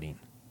copper plating.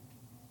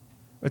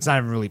 It's not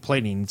even really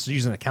plating. It's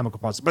using a chemical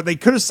process. But they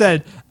could have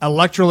said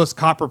electroless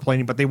copper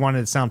plating, but they wanted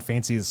it to sound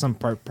fancy as some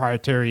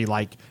proprietary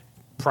like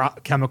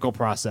chemical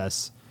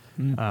process.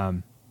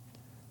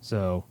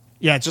 So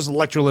yeah, it's just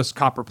electroless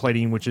copper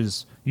plating, which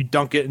is you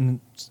dunk it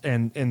in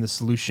the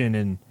solution,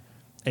 and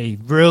a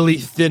really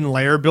thin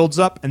layer builds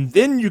up, and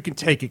then you can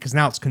take it because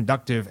now it's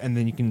conductive, and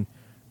then you can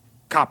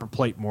copper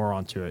plate more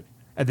onto it,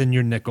 and then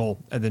your nickel,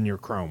 and then your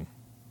chrome.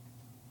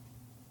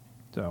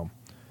 So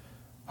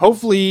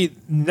hopefully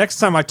next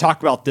time I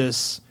talk about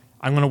this,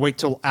 I'm going to wait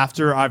till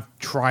after I've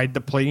tried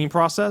the plating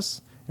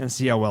process and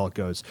see how well it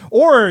goes.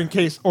 Or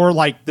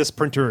like this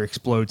printer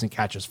explodes and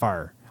catches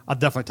fire. I'll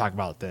definitely talk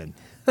about it then.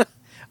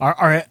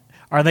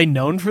 Are they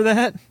known for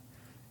that?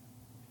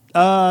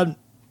 No,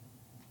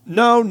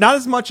 not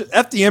as much.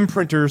 FDM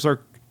printers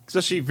are,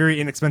 especially very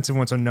inexpensive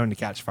ones, are known to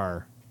catch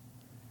fire.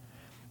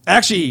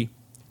 Actually,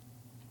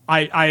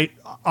 I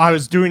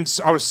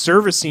was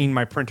servicing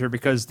my printer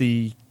because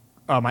my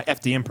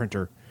FDM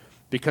printer,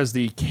 because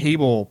the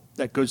cable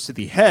that goes to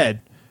the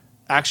head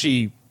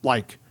actually,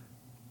 like,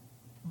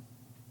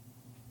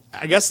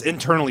 I guess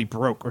internally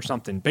broke or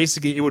something.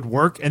 Basically, it would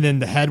work and then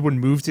the head would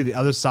move to the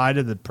other side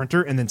of the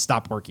printer and then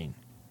stop working.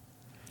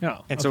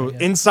 Oh, and so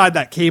inside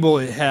that cable,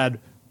 it had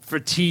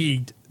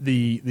fatigued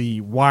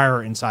the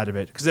wire inside of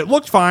it because it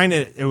looked fine.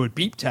 It would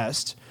beep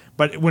test,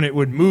 but when it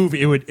would move,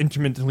 it would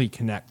intermittently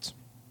connect.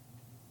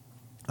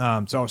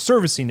 So I was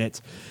servicing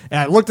it, and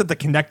I looked at the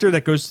connector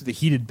that goes to the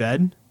heated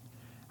bed.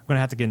 I'm going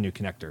to have to get a new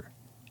connector.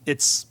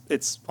 It's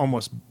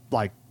almost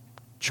like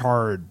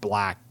charred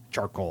black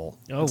charcoal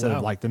instead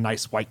of like the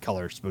nice white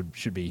colors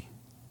should be.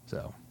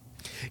 So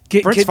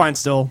print's fine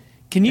still.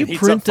 Can you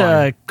print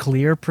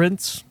clear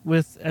prints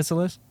with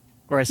SLS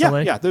or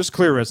SLA? Yeah, there's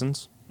clear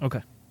resins.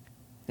 Okay.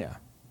 Yeah.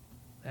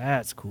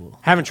 That's cool.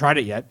 Haven't tried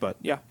it yet, but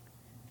yeah.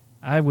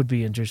 I would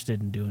be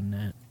interested in doing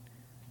that.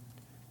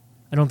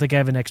 I don't think I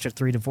have an extra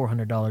 $300 to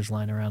 $400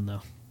 lying around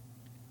though.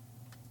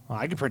 Well,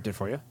 I can print it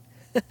for you.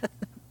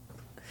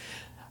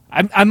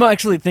 I'm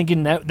actually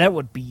thinking that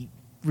would be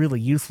really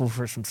useful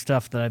for some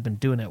stuff that I've been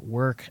doing at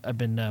work. I've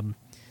been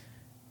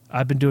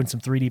doing some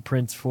 3D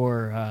prints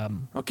for.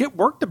 I'll get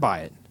work to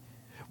buy it.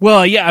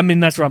 Well, yeah, I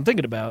mean that's what I'm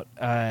thinking about.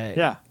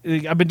 Yeah,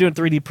 I've been doing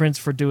 3D prints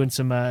for doing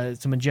some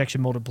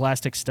injection molded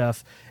plastic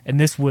stuff, and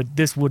this would.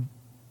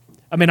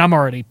 I mean, I'm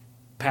already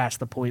past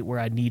the point where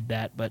I need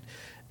that, but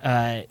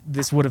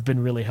this would have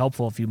been really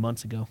helpful a few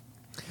months ago.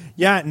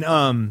 Yeah,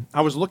 and I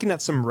was looking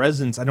at some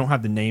resins. I don't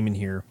have the name in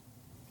here,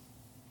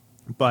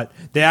 but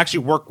they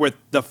actually work with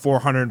the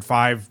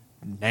 405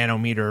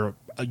 nanometer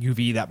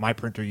UV that my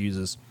printer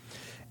uses,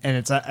 and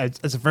it's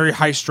a very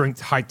high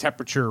strength, high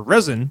temperature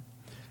resin.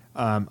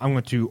 I'm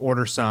going to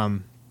order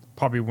some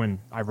probably when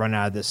I run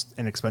out of this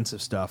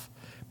inexpensive stuff.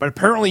 But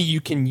apparently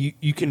you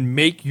can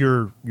make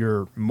your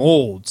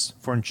molds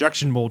for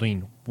injection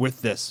molding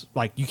with this.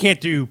 Like you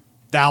can't do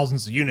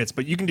thousands of units,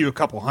 but you can do a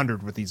couple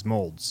hundred with these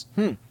molds.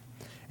 And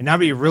that'd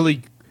be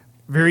really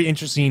very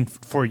interesting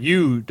for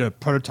you to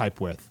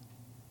prototype with.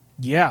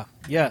 Yeah.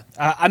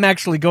 I'm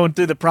actually going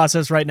through the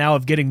process right now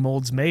of getting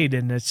molds made,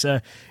 and it's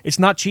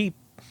not cheap.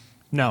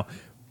 No.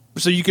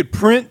 So you could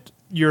print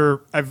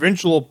your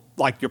eventual,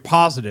 like your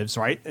positives,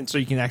 right? And so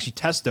you can actually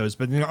test those,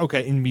 but then,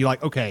 and be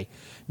like, okay,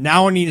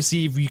 now I need to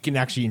see if you can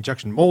actually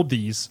injection mold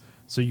these.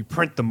 So you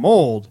print the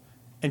mold,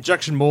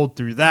 injection mold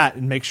through that,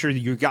 and make sure that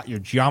you got your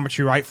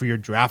geometry right for your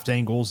draft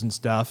angles and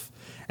stuff.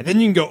 And then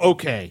you can go,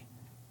 okay,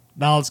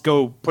 now let's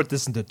go put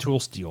this into tool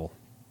steel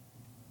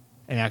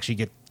and actually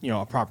get,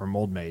 a proper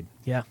mold made.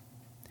 Yeah.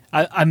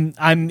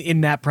 I'm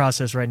in that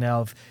process right now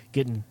of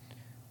getting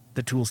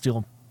the tool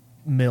steel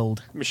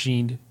milled.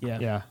 Machined.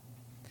 Yeah.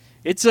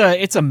 It's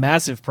a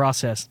massive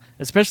process,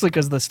 especially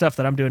because the stuff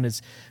that I'm doing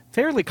is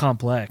fairly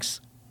complex.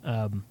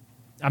 You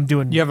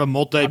have a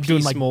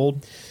multi-piece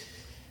mold?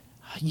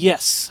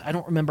 Yes. I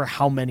don't remember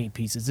how many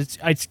pieces.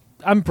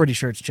 I'm pretty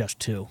sure it's just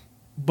 2.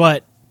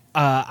 But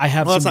I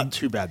have that's not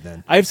too bad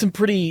then. I have some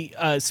pretty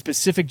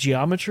specific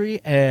geometry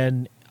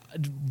and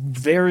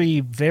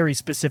very, very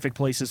specific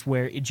places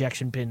where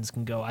ejection pins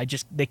can go.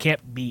 They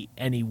can't be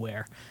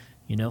anywhere,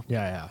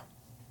 Yeah.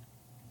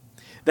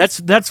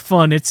 That's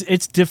fun.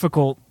 It's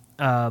difficult.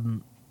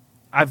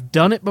 I've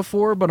done it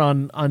before, but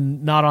on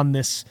not on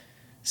this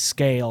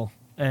scale,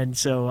 and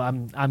so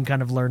I'm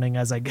kind of learning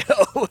as I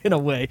go in a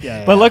way.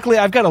 Yeah. But luckily,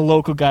 I've got a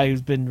local guy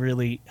who's been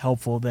really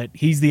helpful. That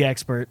he's the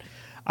expert.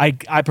 I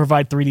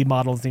provide 3D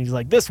models, and he's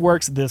like, "This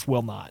works, this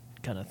will not,"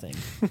 kind of thing.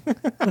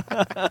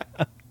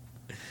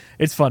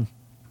 It's fun.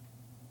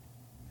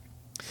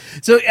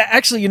 So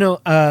actually,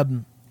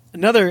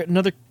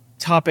 another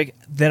topic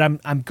that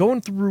I'm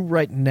going through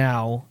right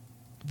now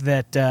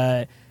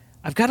that.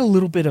 I've got a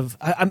little bit of.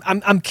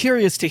 I'm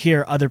curious to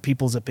hear other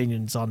people's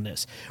opinions on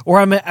this, or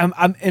I'm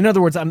in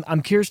other words,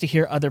 I'm curious to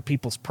hear other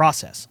people's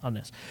process on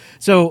this.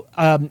 So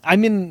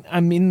I'm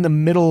in the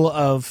middle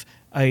of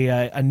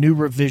a new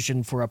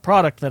revision for a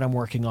product that I'm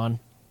working on.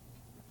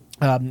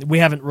 We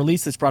haven't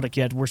released this product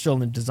yet. We're still in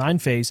the design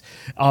phase,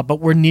 but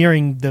we're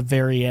nearing the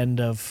very end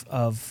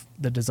of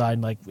the design.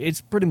 Like it's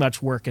pretty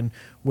much working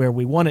where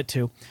we want it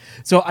to.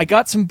 So I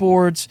got some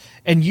boards,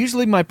 and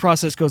usually my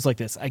process goes like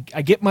this. I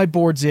get my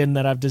boards in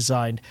that I've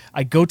designed.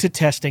 I go to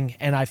testing,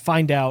 and I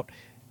find out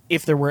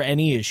if there were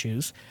any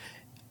issues.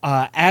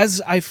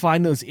 As I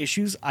find those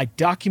issues, I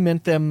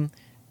document them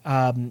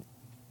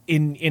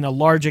in a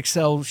large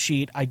Excel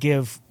sheet. I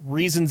give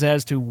reasons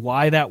as to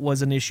why that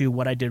was an issue,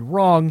 what I did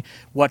wrong,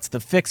 what's the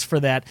fix for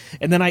that.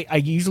 And then I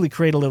usually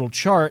create a little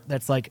chart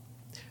that's like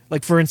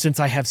for instance,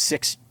 I have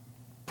 6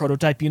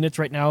 prototype units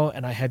right now,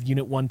 and I have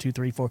unit 1, 2,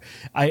 3, 4.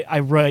 I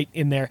write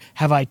in there,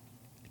 have I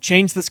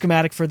changed the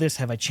schematic for this?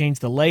 Have I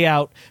changed the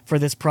layout for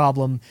this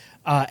problem?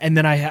 And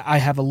then I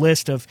have a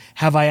list of,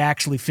 have I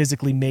actually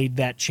physically made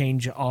that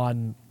change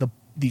on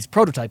these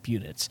prototype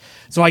units?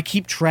 So I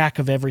keep track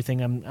of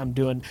everything I'm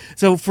doing.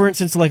 So for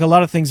instance, like a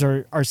lot of things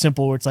are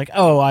simple where it's like,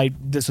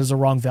 this is a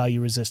wrong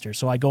value resistor.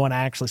 So I go and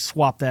I actually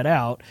swap that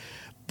out.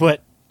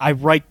 But I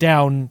write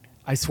down,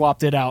 I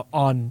swapped it out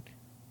on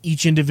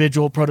each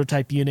individual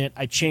prototype unit.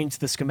 I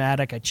changed the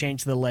schematic. I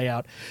changed the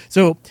layout.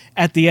 So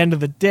at the end of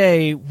the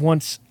day,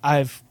 once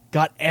I've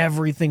got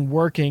everything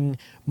working,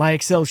 my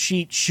Excel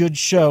sheet should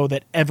show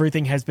that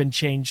everything has been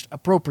changed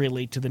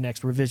appropriately to the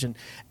next revision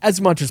as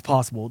much as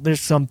possible.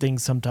 There's some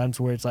things sometimes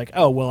where it's like,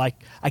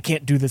 I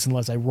can't do this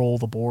unless I roll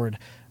the board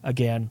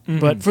again. Mm-hmm.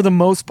 But for the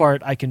most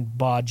part, I can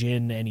bodge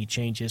in any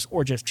changes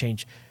or just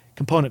change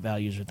component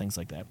values or things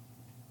like that.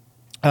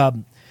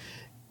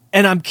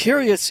 And I'm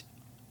curious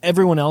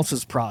everyone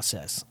else's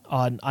process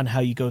on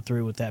how you go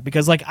through with that,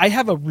 because like I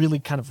have a really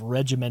kind of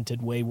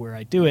regimented way where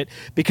I do it,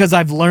 because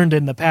I've learned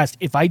in the past,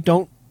 if I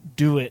don't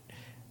do it,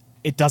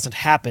 it doesn't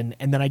happen,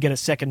 and then I get a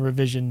second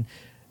revision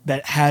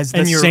that has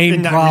the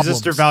same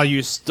problems. Resistor value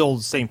is still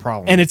the same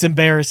problem, and it's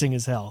embarrassing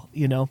as hell,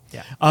 you know.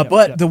 Yeah.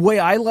 But the way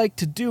I like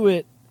to do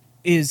it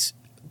is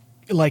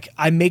like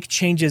I make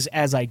changes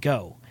as I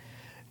go.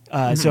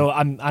 So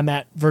I'm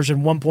at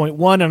version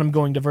 1.1 and I'm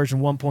going to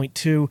version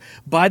 1.2.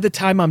 By the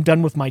time I'm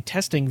done with my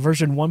testing,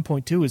 version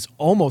 1.2 is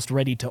almost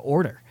ready to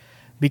order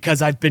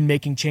because I've been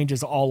making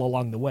changes all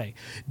along the way.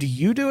 Do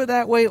you do it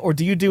that way, or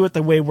do you do it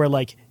the way where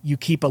like you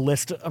keep a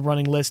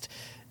running list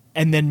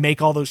and then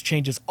make all those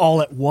changes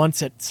all at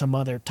once at some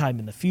other time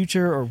in the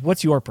future, or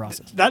what's your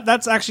process?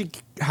 That's actually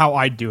how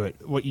I do it,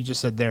 what you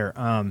just said there.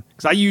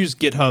 Because I use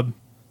GitHub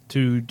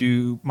to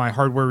do my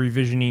hardware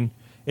revisioning.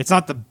 It's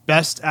not the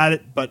best at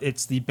it, but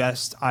it's the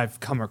best I've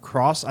come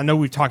across. I know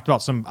we've talked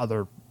about some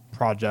other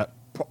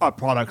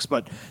products,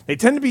 but they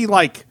tend to be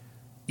like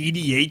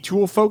EDA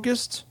tool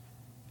focused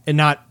and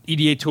not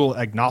EDA tool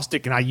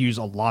agnostic. And I use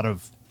a lot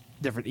of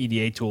different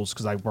EDA tools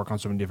because I work on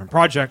so many different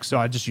projects. So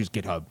I just use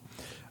GitHub.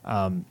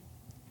 And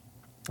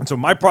so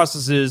my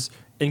process is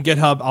in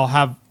GitHub, I'll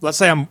have, let's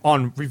say I'm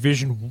on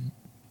revision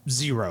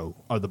 0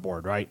 of the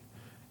board, right?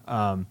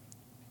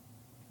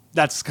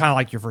 That's kind of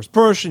like your first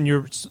push, and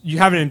you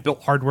haven't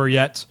built hardware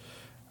yet,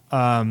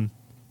 doing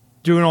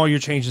all your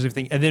changes,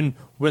 everything. And then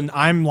when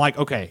I'm like,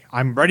 okay,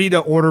 I'm ready to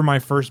order my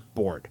first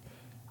board,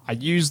 I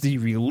use the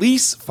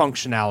release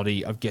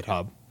functionality of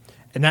GitHub,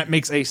 and that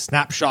makes a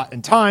snapshot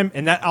in time.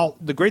 And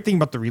the great thing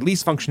about the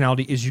release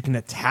functionality is you can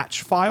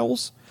attach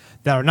files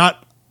that are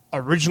not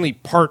originally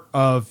part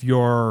of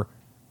your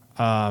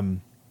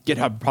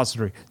GitHub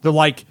repository. They're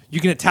like, you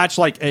can attach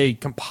like a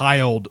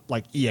compiled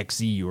like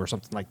exe or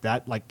something like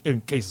that, like in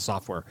case of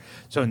software.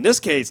 So in this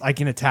case, I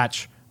can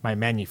attach my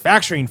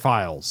manufacturing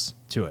files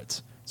to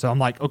it. So I'm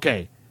like,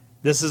 okay,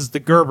 this is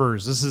the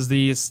Gerbers, this is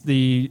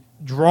the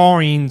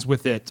drawings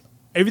with it,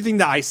 everything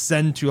that I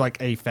send to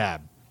like a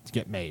fab to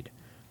get made,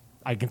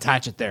 I can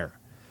attach it there.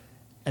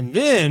 And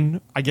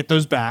then I get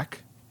those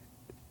back,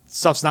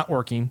 stuff's not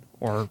working,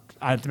 or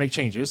I have to make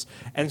changes.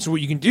 And so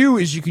what you can do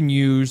is you can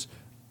use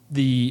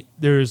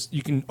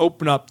you can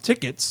open up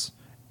tickets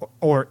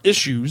or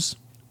issues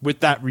with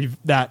that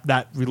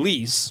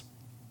release,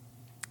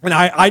 and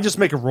I just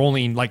make a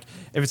rolling, like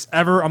if it's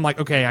ever, I'm like,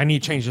 okay, I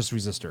need to change this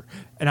resistor,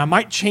 and I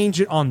might change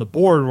it on the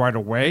board right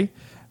away,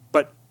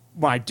 but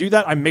when I do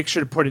that, I make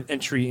sure to put an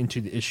entry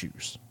into the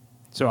issues,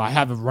 so I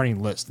have a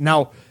running list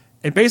now.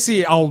 And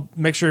basically, I'll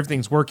make sure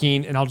everything's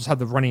working, and I'll just have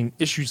the running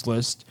issues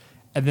list,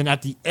 and then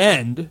at the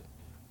end,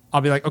 I'll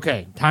be like,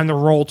 okay, time to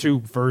roll to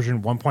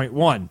version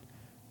 1.1.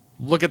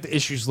 Look at the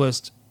issues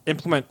list,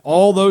 implement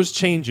all those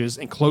changes,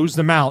 and close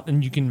them out.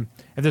 And you can,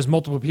 if there's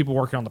multiple people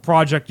working on the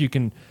project, you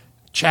can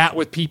chat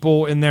with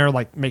people in there,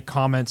 like make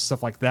comments,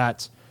 stuff like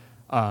that.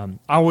 I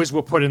always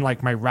will put in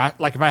like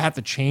like if I have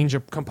to change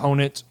a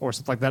component or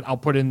stuff like that, I'll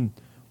put in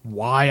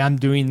why I'm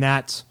doing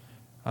that,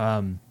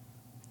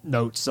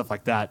 notes, stuff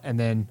like that. And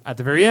then at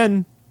the very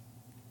end,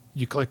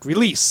 you click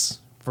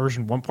release.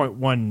 Version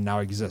 1.1 now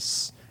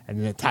exists. And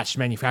then attach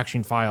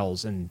manufacturing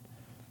files and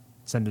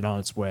send it on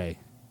its way.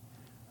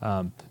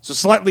 So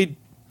slightly,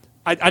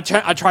 I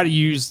try to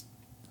use.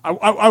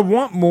 I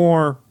want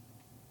more.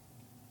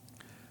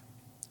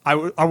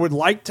 I would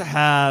like to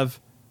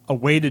have a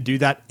way to do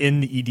that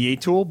in the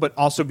EDA tool, but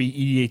also be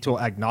EDA tool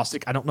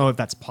agnostic. I don't know if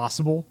that's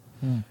possible,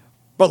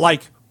 but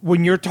like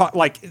when you're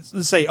like,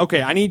 let's say,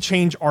 okay, I need to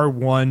change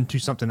R1 to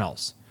something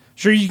else.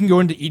 Sure, you can go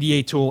into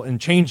EDA tool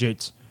and change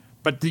it,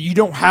 but you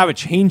don't have a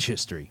change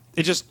history.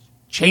 It just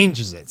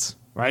changes it,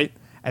 right?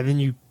 And then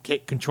you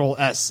hit Control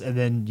S, and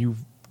then you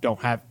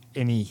don't have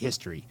any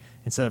history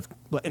instead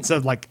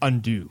of like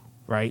undo,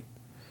 right?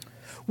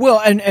 Well,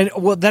 and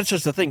well, that's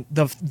just the thing.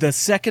 The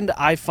second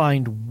I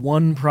find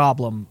one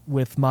problem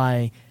with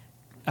my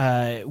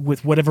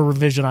with whatever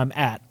revision I'm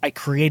at, I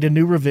create a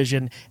new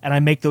revision and I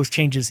make those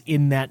changes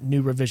in that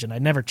new revision. I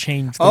never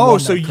change.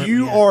 So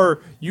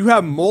you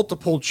have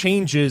multiple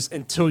changes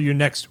until your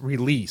next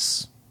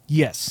release.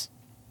 Yes.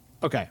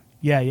 Okay.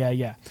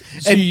 Yeah.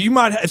 So you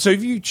might so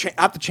if you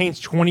have to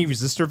change 20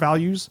 resistor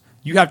values,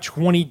 you have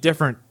 20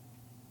 different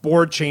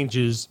board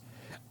changes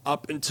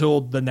up until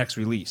the next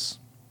release.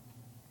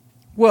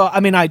 Well,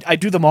 I mean, I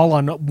do them all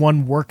on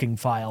one working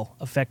file,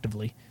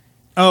 effectively.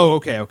 Oh,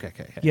 okay.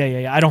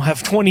 Yeah. I don't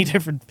have 20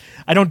 different.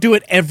 I don't do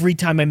it every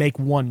time I make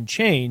one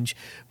change,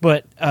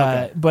 but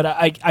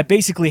I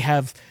basically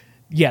have.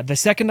 Yeah, the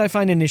second I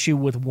find an issue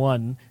with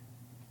one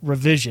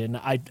revision,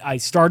 I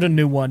start a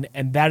new one,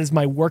 and that is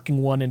my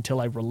working one until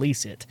I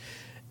release it.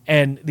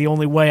 And the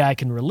only way I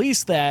can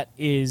release that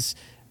is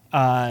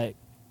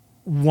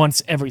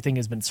once everything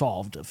has been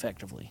solved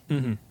effectively.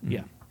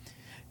 Yeah,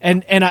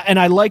 and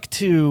I like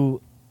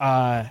to.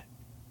 I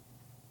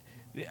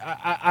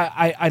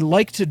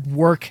like to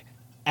work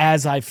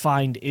as I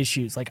find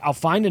issues. Like, I'll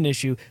find an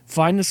issue,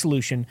 find a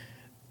solution.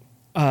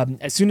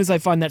 As soon as I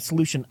find that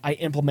solution, I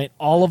implement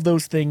all of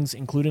those things,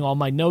 including all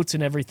my notes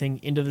and everything,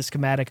 into the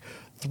schematic,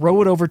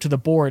 throw it over to the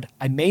board.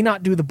 I may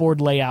not do the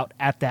board layout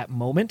at that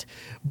moment,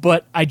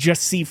 but I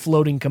just see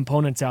floating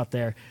components out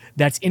there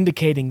that's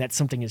indicating that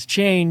something has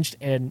changed.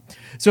 And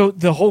so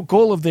the whole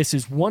goal of this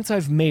is, once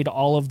I've made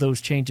all of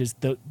those changes,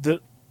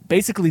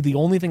 basically the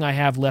only thing I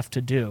have left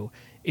to do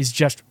is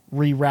just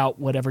reroute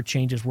whatever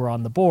changes were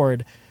on the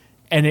board,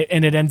 and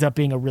it ends up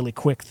being a really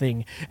quick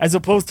thing, as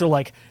opposed to,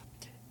 like,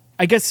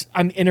 I guess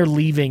I'm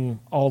interleaving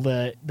all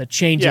the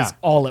changes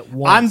all at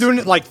once. I'm doing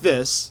it like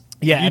this.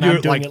 Yeah, and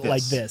I'm doing it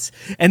like this.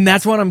 And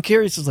that's what I'm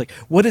curious is, like,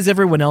 what is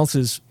everyone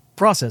else's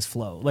process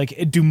flow?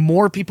 Like, do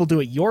more people do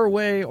it your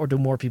way, or do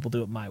more people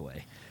do it my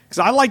way? Because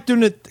I like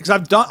doing it, because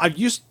I've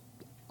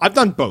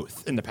done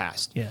both in the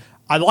past. Yeah.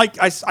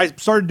 I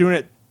started doing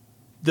it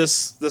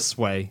this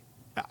way.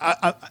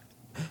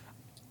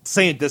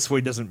 Saying it this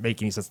way doesn't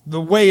make any sense. The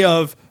way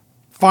of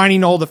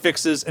finding all the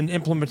fixes and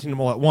implementing them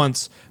all at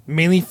once,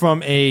 mainly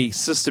from a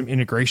system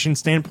integration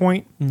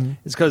standpoint,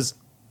 is because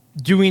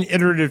doing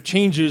iterative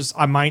changes,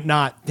 I might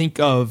not think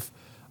of,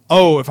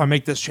 oh, if I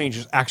make this change,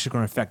 it's actually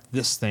going to affect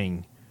this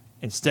thing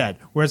instead.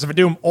 Whereas if I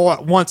do them all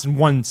at once in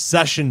one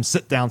session,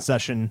 sit-down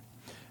session,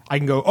 I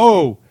can go,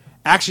 oh,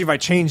 actually, if I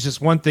change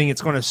this one thing,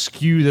 it's going to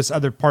skew this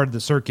other part of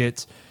the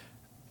circuit,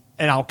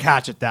 and I'll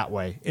catch it that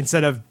way,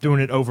 instead of doing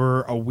it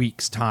over a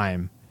week's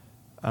time.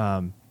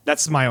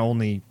 That's my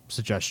only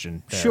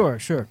suggestion there.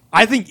 Sure.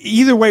 I think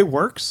either way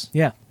works.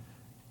 Yeah.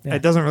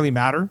 It doesn't really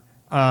matter.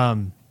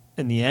 In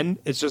the end,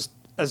 it's just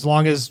as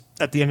long as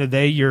at the end of the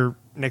day your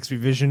next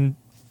revision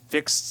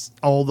fixed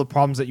all the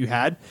problems that you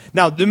had.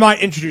 Now, they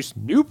might introduce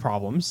new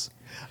problems.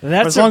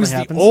 That as long as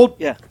happens. the old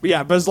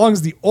but as long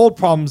as the old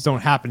problems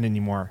don't happen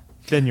anymore,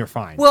 then you're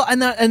fine. Well,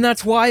 and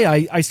that's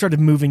why I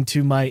started moving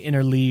to my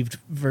interleaved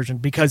version,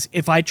 because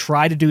if I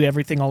try to do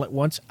everything all at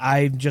once,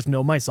 I just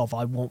know myself,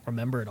 I won't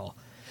remember it all.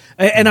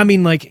 And I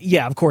mean, like,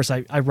 yeah, of course,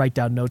 I write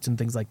down notes and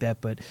things like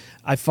that, but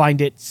I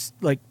find it,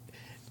 like,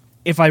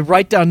 if I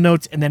write down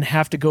notes and then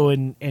have to go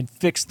in and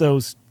fix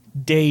those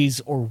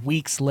days or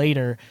weeks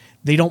later,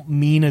 they don't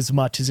mean as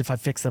much as if I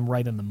fix them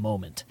right in the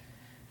moment.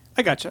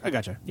 I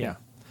gotcha. Yeah.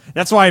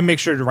 That's why I make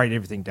sure to write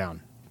everything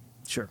down.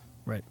 Sure,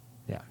 right.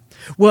 Yeah.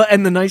 Well,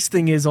 and the nice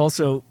thing is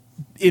also,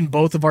 in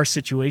both of our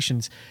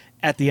situations,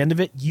 at the end of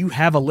it, you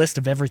have a list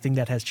of everything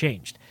that has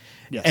changed.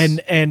 Yes.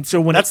 And so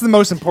when that's the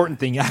most important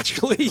thing,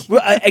 actually.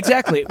 Well,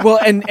 exactly. Well,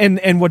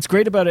 and what's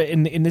great about it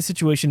in this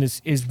situation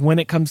is when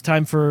it comes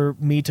time for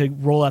me to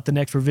roll out the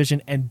next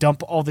revision and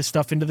dump all this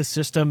stuff into the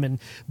system and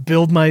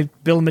build my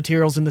bill of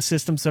materials in the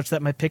system such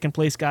that my pick and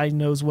place guy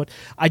knows what,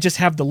 I just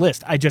have the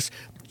list. I just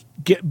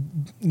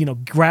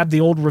grab the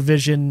old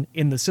revision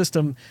in the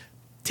system,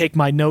 take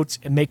my notes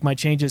and make my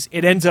changes.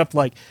 It ends up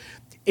like,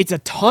 it's a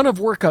ton of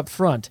work up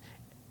front,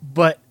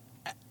 but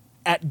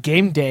at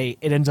game day,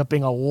 it ends up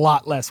being a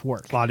lot less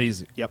work. A lot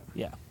easier. Yep.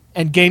 Yeah.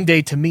 And game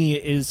day to me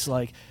is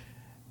like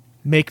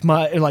make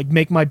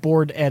my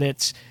board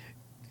edits,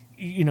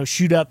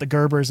 shoot out the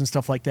Gerbers and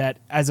stuff like that,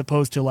 as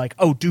opposed to like,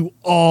 oh, do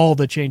all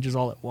the changes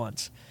all at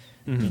once.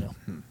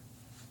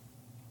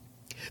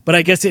 But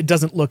I guess it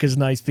doesn't look as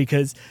nice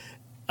because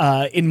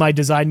in my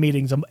design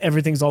meetings,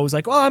 everything's always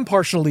like, oh, I'm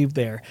partially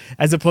there,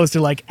 as opposed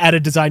to like at a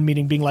design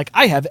meeting being like,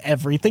 I have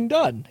everything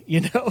done,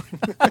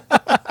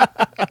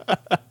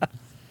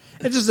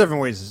 It's just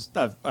different ways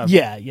of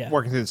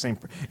working through the same.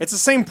 It's the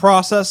same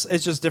process.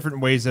 It's just different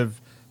ways of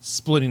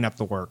splitting up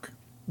the work.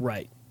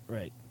 Right.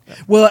 Yeah.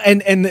 Well,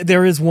 and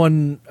there is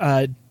one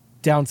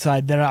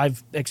downside that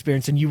I've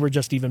experienced, and you were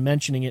just even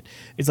mentioning it.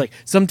 It's like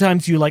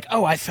sometimes you like,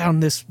 oh, I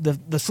found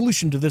the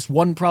solution to this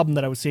one problem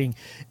that I was seeing,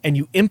 and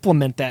you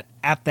implement that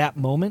at that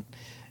moment,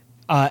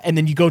 and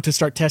then you go to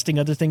start testing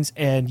other things,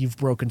 and you've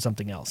broken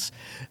something else.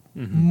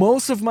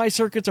 Most of my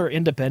circuits are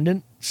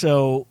independent,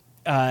 so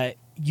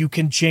you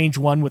can change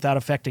one without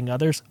affecting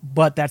others,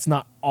 but that's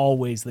not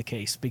always the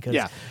case because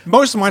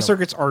most of my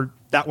circuits are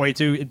that way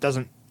too.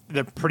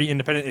 They're pretty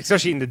independent,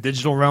 especially in the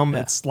digital realm.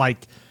 Yeah. It's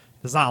like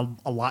there's not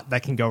a lot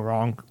that can go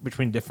wrong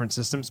between different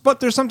systems, but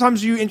there's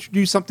sometimes you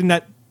introduce something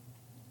that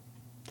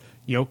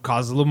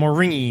causes a little more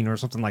ringing or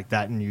something like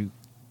that, and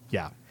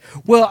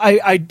Well,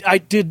 I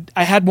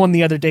had one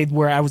the other day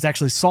where I was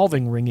actually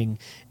solving ringing,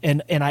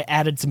 and I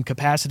added some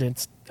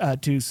capacitance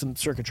to some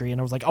circuitry,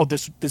 and I was like, oh,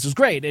 this is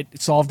great. It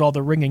solved all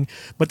the ringing.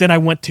 But then I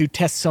went to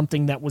test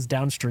something that was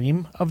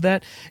downstream of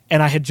that,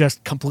 and I had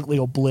just completely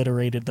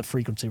obliterated the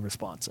frequency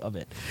response of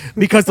it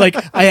because like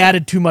I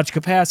added too much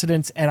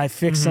capacitance, and I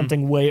fixed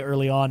something way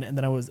early on, and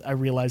then I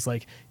realized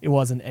like it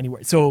wasn't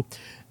anywhere. So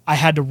I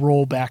had to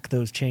roll back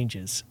those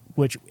changes,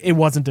 which it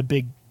wasn't a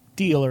big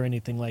deal or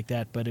anything like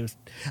that, but it was.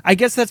 I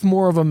guess that's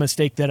more of a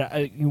mistake that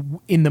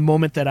in the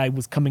moment that I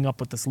was coming up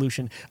with the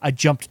solution, I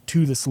jumped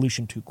to the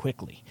solution too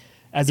quickly,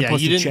 as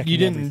opposed to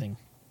checking everything.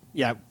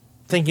 Yeah,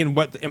 thinking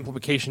what the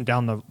implication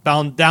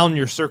down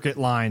your circuit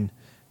line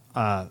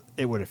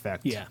it would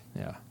affect. Yeah.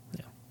 All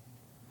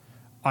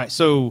right,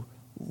 so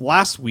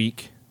last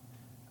week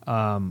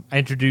I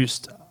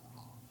introduced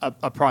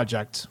a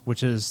project,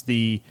 which is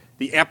the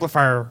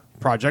amplifier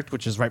project,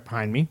 which is right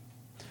behind me.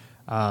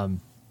 And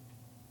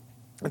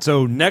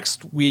so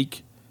next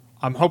week,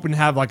 I'm hoping to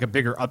have like a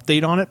bigger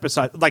update on it.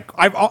 Besides, like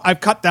I've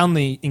cut down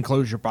the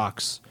enclosure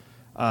box,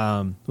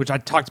 which I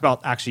talked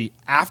about actually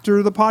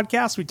after the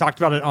podcast. We talked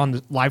about it on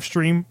the live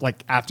stream,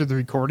 like after the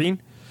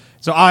recording.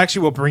 So I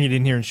actually will bring it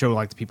in here and show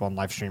like the people on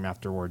live stream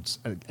afterwards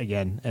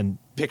again, and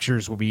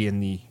pictures will be in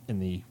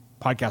the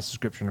podcast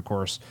description, of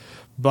course.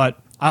 But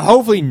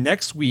hopefully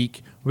next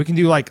week we can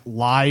do like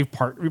live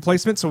part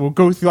replacement. So we'll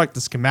go through like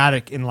the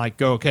schematic and like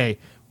go, okay,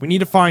 we need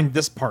to find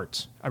this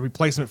part, a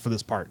replacement for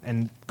this part,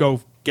 and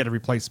go get a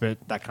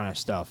replacement, that kind of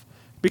stuff.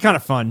 Be kind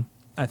of fun,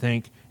 I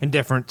think, and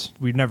different.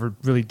 We've never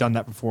really done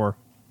that before.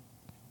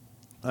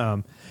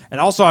 And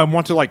also I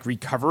want to like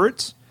recover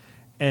it.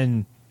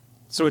 And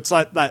so it's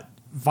like that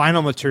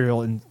vinyl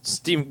material. And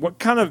Steve, what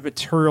kind of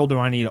material do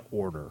I need to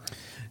order?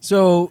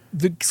 So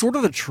the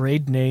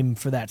trade name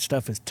for that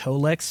stuff is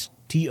Tolex,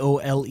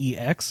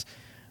 Tolex.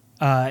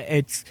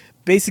 It's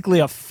basically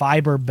a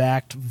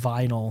fiber-backed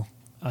vinyl,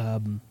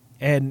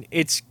 and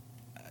it's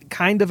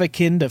kind of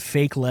akin to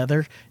fake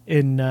leather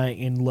in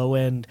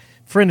low-end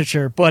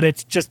furniture, but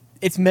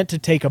it's meant to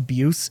take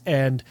abuse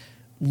and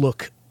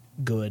look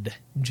good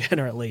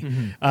generally.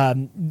 I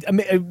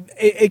mean,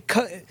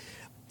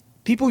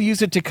 people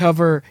use it to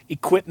cover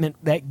equipment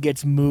that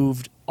gets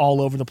moved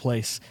all over the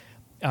place.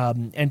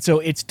 And so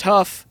it's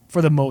tough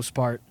for the most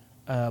part,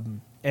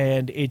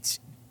 and it's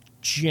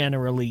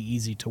generally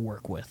easy to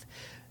work with.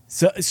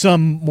 So,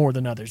 some more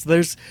than others.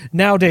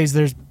 Nowadays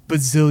there's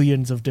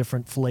bazillions of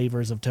different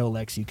flavors of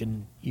Tolex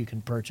you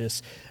can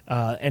purchase,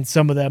 and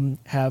some of them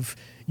have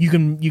you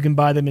can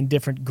buy them in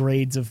different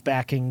grades of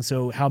backing.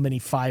 So how many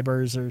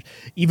fibers, or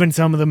even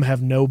some of them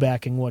have no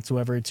backing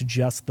whatsoever. It's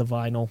just the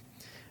vinyl.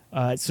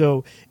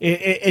 So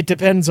it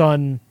depends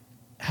on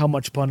how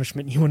much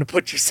punishment you want to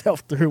put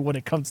yourself through when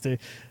it comes to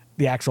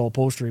the actual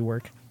upholstery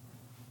work.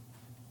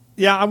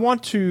 Yeah, I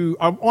want to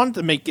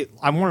make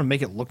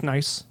it look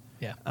nice.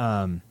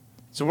 Yeah.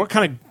 So what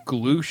kind of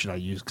glue should I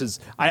use?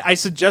 Because I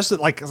suggested,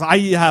 like, 'cause I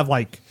have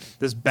like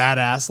this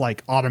badass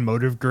like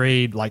automotive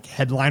grade like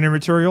headliner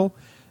material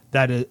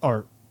that is,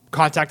 or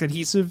contact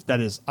adhesive that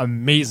is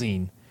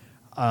amazing.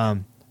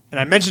 And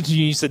I mentioned to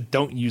you, you said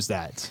don't use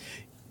that.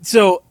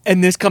 So,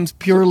 and this comes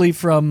purely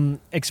from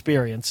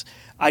experience.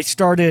 I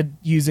started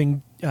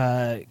using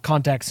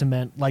contact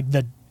cement, like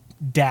the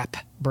DAP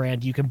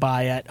brand you can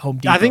buy at Home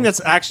Depot. I think that's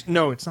actually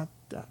no, it's not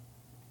that.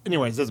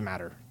 Anyways, it doesn't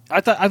matter.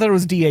 I thought it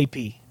was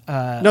DAP.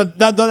 No,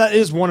 that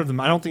is one of them.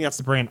 I don't think that's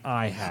the brand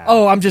I have.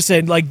 Oh, I'm just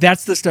saying, like,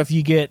 that's the stuff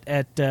you get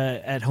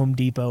at Home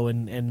Depot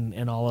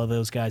and all of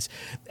those guys.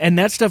 And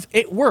that stuff,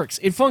 it works.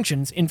 It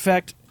functions. In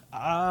fact,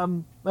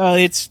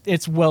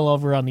 it's well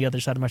over on the other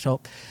side of my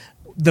shelf.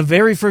 The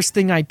very first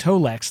thing I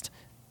Tolexed,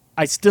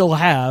 I still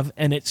have,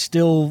 and it's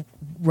still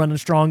running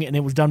strong, and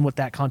it was done with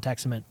that contact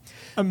cement.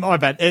 My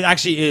bad. It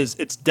actually is.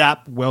 It's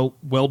DAP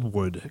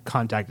Weldwood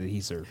contact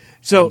adhesive.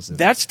 So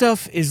that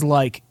stuff is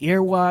like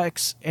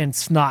earwax and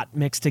snot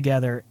mixed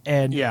together,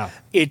 and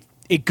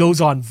it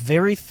goes on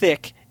very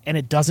thick, and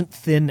it doesn't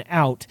thin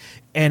out,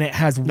 and it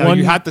has one.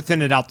 You have to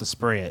thin it out to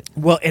spray it.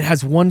 Well, it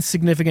has one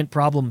significant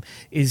problem.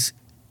 Is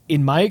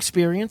in my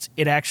experience,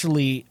 it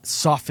actually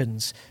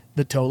softens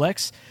the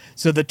Tolex.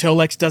 So the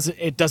Tolex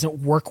doesn't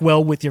work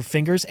well with your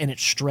fingers, and it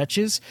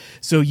stretches.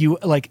 So you,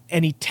 like,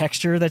 any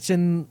texture that's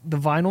in the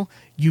vinyl,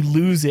 you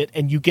lose it,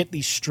 and you get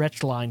these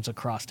stretch lines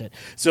across it.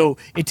 So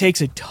it takes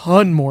a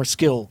ton more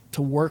skill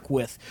to work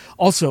with.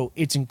 Also,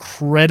 it's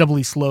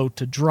incredibly slow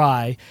to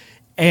dry,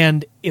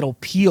 and it'll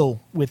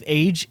peel with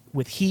age,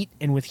 with heat,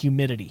 and with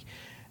humidity.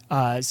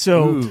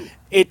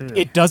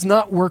 It does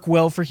not work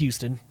well for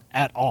Houston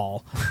at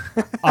all,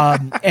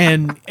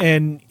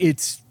 and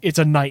it's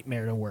a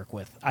nightmare to work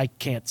with. I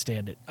can't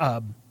stand it,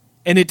 and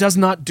it does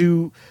not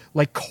do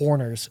like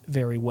corners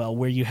very well,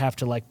 where you have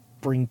to like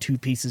bring two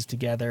pieces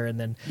together and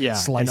then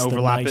slice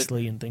them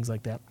nicely and things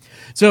like that.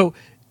 So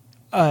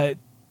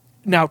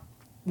now,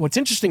 what's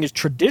interesting is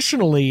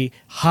traditionally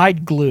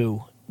hide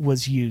glue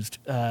was used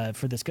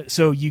for this.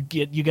 So you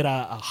get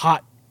a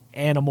hot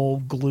animal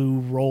glue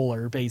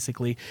roller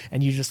basically,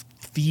 and you just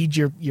feed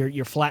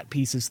your flat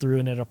pieces through,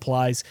 and it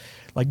applies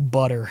like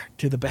butter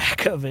to the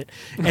back of it.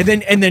 And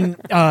then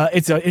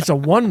it's a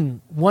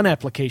one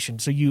application.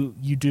 So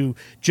you do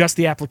just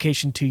the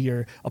application to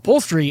your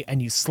upholstery,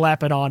 and you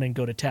slap it on and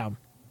go to town.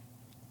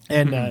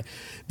 And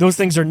those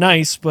things are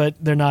nice, but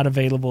they're not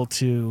available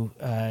to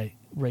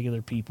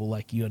regular people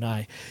like you and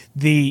I.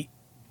 The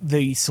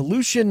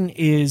solution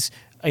is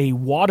a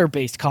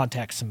water-based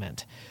contact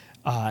cement.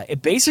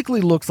 It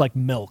basically looks like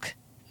milk,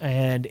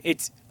 and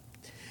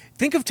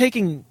think of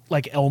taking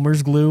like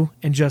Elmer's glue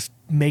and just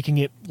making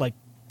it like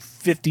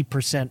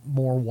 50%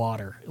 more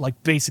water,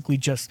 like basically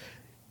just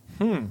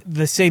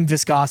the same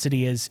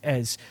viscosity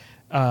as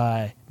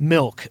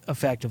milk,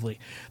 effectively.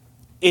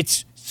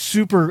 It's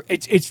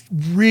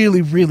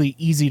really, really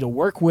easy to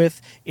work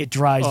with. It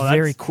dries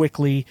very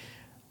quickly.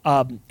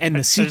 And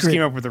the secret, I just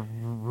came up with a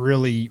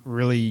really,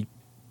 really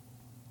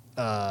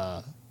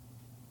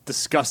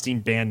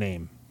disgusting band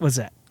name. What's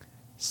that?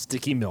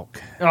 Sticky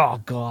Milk. Oh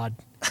God.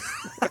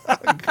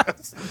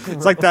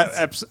 It's like that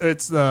episode.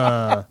 It's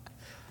the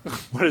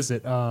what is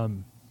it?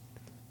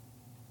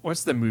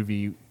 What's the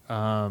movie?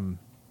 Anchorman.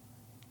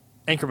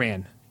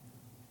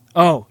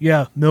 Oh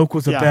yeah, milk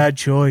was a bad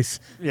choice.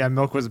 Yeah,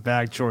 milk was a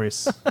bad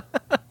choice.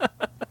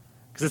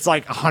 Because it's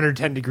like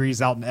 110 degrees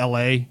out in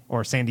L.A.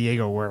 or San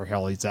Diego, wherever the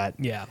hell he's at.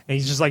 Yeah, and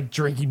he's just like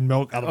drinking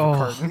milk out of a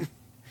carton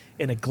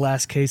in a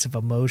glass case of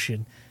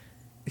emotion.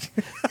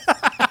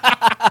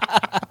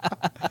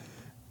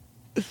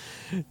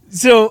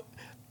 So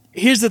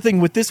here's the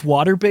thing with this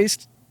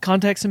water-based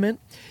contact cement,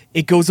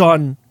 it goes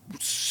on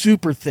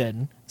super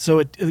thin,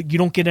 so you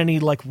don't get any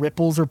like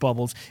ripples or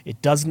bubbles.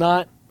 It does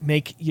not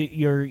make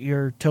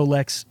your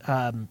Tolex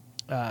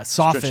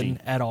soften stretchy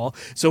at all,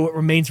 so it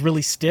remains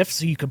really stiff,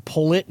 so you can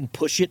pull it and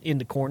push it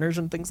into corners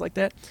and things like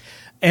that.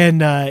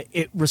 And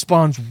it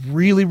responds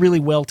really, really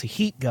well to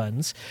heat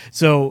guns.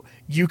 So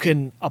you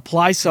can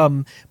apply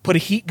put a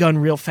heat gun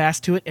real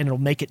fast to it, and it'll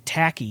make it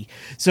tacky.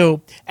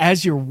 So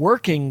as you're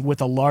working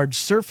with a large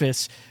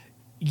surface,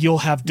 you'll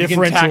have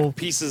differential. You can tack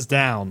pieces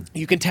down.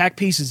 You can tack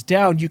pieces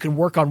down. You can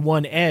work on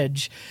one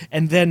edge,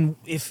 and then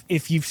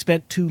if you've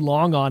spent too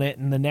long on it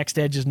and the next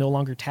edge is no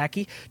longer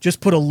tacky,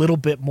 just put a little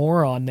bit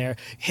more on there,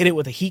 hit it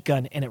with a heat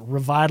gun, and it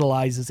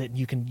revitalizes it. And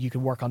you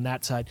can work on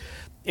that side.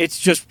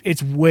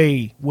 It's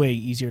way, way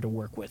easier to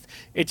work with.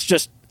 It's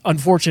just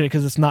unfortunate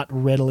because it's not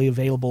readily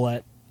available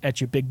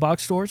at your big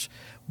box stores,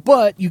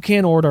 but you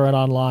can order it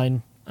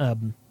online.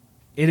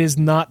 It is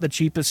not the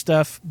cheapest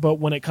stuff, but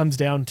when it comes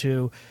down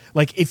to,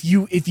 like, if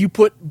you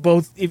put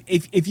both,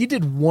 if you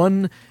did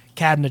one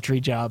cabinetry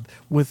job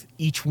with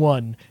each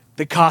one,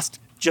 the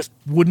cost just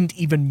wouldn't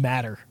even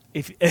matter.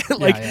 If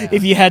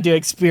you had to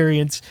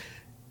experience.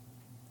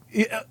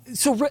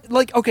 So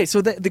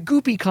the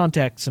goopy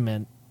contact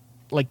cement,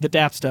 like the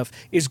DAP stuff,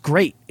 is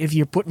great if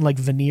you're putting like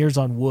veneers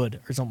on wood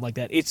or something like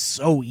that. It's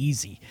so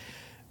easy.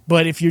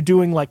 But if you're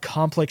doing like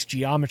complex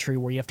geometry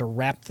where you have to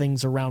wrap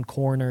things around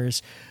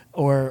corners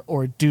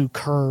or do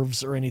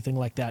curves or anything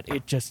like that,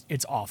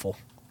 it's awful.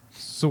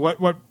 So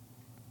what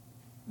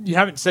you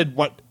haven't said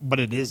what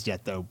it is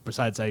yet though,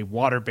 besides a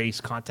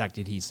water-based contact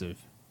adhesive.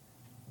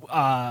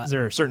 Is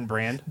there a certain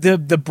brand? The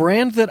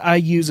brand that I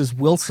use is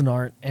Wilson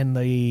Art, and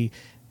the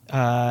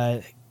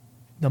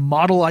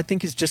model I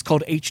think is just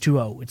called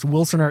H2O. It's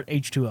Wilson Art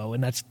H2O,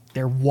 and that's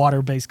their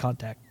water-based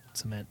contact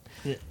cement.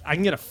 Yeah, I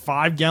can get a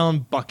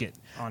 5-gallon bucket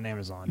on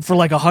Amazon for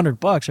like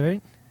 $100,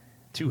 right?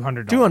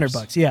 $200.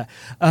 $200, yeah.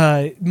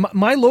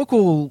 My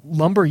local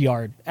lumber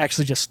yard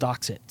actually just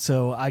stocks it,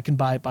 so I can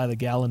buy it by the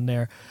gallon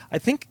there. I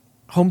think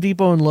Home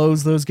Depot and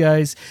Lowe's, those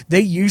guys,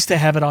 they used to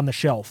have it on the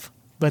shelf,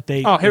 but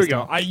they. Oh, here we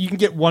go. You can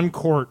get 1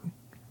 quart.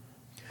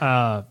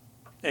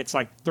 It's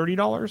like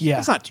 $30. Yeah,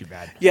 it's not too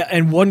bad. Yeah,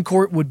 and 1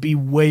 quart would be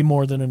way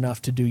more than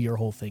enough to do your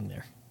whole thing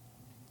there.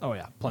 Oh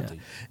yeah, plenty.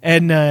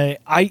 Yeah.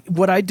 And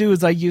what I do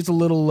is I use a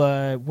little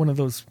one of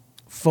those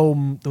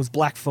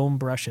black foam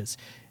brushes.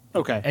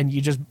 Okay. And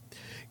you just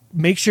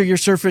make sure your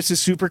surface is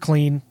super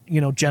clean,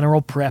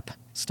 general prep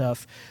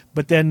stuff.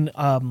 But then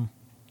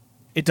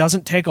it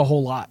doesn't take a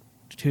whole lot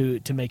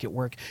to make it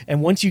work.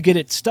 And once you get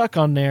it stuck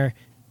on there,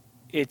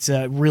 it's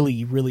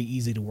really, really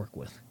easy to work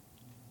with.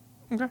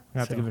 Okay. I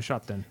have to give it a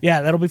shot then.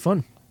 Yeah, that'll be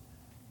fun.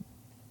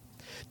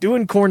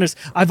 Doing corners,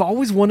 I've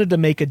always wanted to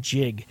make a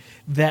jig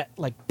that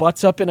like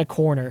butts up in a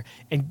corner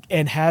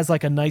and has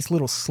like a nice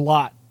little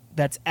slot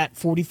that's at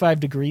 45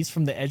 degrees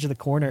from the edge of the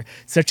corner,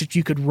 such that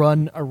you could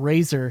run a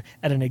razor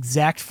at an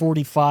exact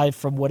 45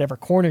 from whatever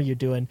corner you're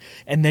doing,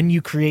 and then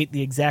you create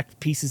the exact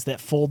pieces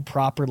that fold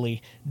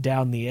properly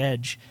down the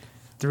edge.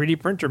 3D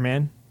printer,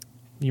 man.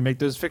 You make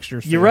those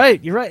fixtures. You're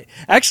right.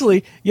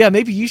 Actually, yeah,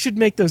 maybe you should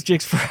make those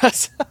jigs for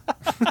us.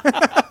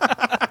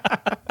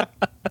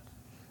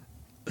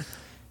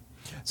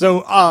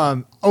 So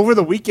over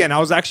the weekend, I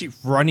was actually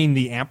running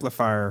the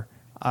amplifier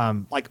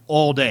like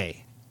all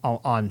day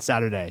on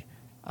Saturday.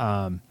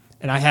 And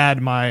I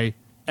had my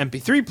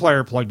MP3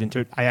 player plugged into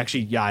it.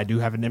 I do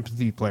have an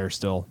MP3 player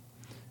still.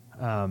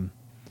 And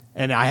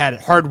I had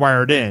it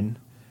hardwired in.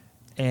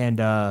 And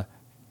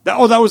That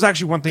was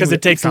actually one thing because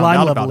it takes we found line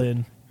out level about it.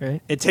 in,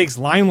 right? It takes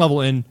line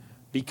level in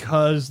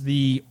because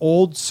the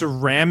old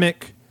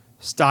ceramic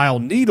style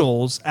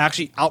needles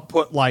actually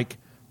output like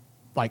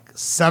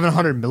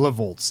 700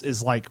 millivolts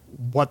is like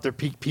what their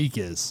peak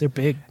is. They're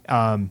big.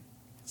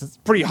 It's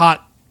pretty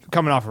hot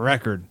coming off a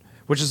record,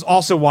 which is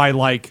also why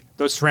like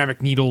those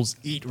ceramic needles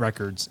eat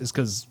records, is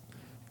because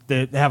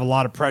they have a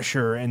lot of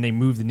pressure and they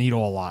move the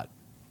needle a lot.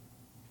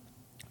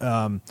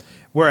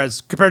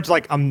 Whereas compared to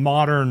like a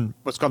modern,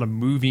 what's called a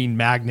moving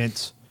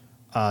magnet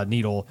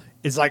needle,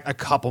 is like a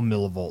couple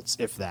millivolts,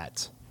 if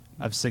that,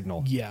 of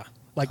signal. Yeah,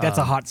 like that's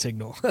a hot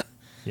signal.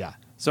 Yeah.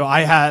 So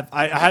I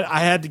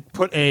had to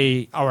put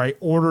I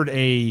ordered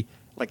a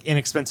like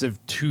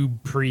inexpensive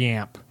tube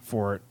preamp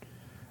for it.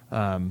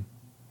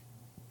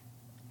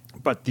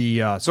 But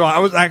so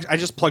I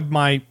just plugged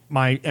my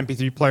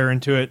MP3 player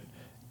into it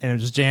and it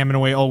was just jamming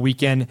away all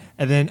weekend.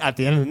 And then at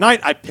the end of the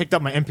night, I picked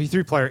up my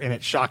MP3 player and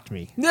it shocked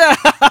me. Because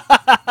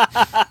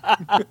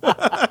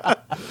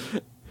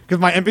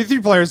my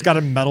MP3 player's got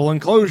a metal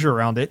enclosure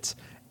around it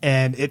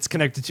and it's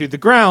connected to the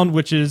ground,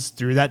 which is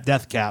through that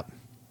death cap.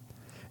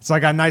 So I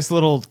got a nice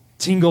little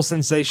tingle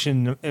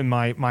sensation in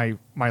my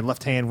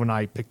left hand when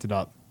I picked it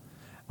up.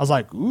 I was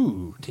like,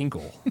 ooh,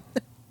 tinkle.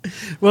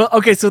 Well,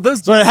 okay, so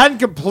it hadn't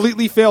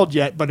completely failed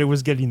yet, but it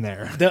was getting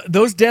there.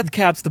 Those death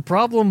caps, the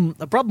problem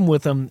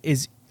with them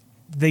is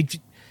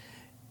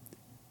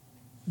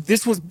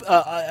this was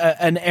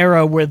an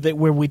era where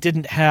we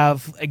didn't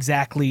have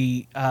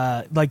exactly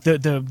like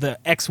the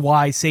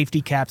XY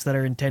safety caps that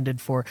are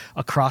intended for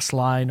a cross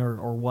line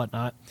or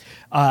whatnot,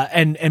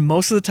 and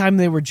most of the time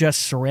they were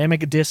just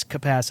ceramic disc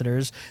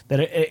capacitors that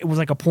it was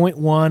like a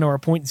 0.1 or a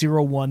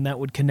 0.01 that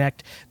would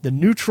connect the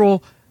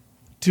neutral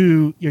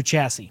to your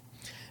chassis,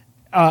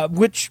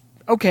 which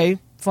okay,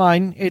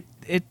 fine,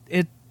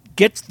 it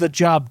gets the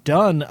job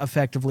done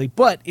effectively,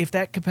 but if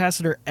that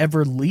capacitor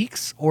ever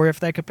leaks or if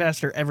that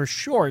capacitor ever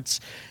shorts,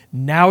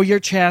 now your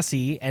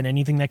chassis and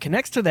anything that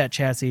connects to that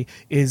chassis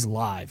is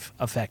live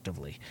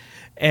effectively.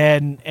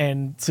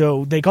 And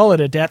so they call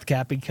it a death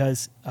cap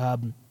because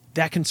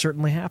that can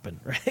certainly happen,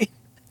 right?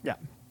 Yeah.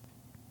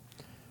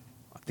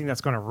 I think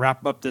that's going to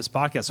wrap up this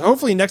podcast. So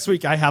hopefully next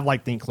week I have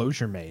like the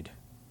enclosure made.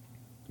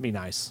 It'd be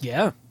nice.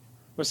 Yeah.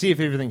 We'll see if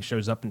everything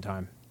shows up in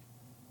time.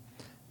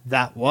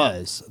 That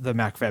was the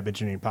MacFab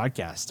Engineering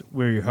Podcast.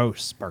 We're your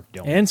hosts, Mark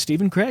Dillon. And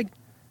Stephen Craig.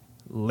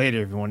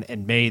 Later, everyone,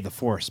 and may the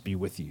force be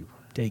with you.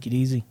 Take it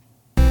easy.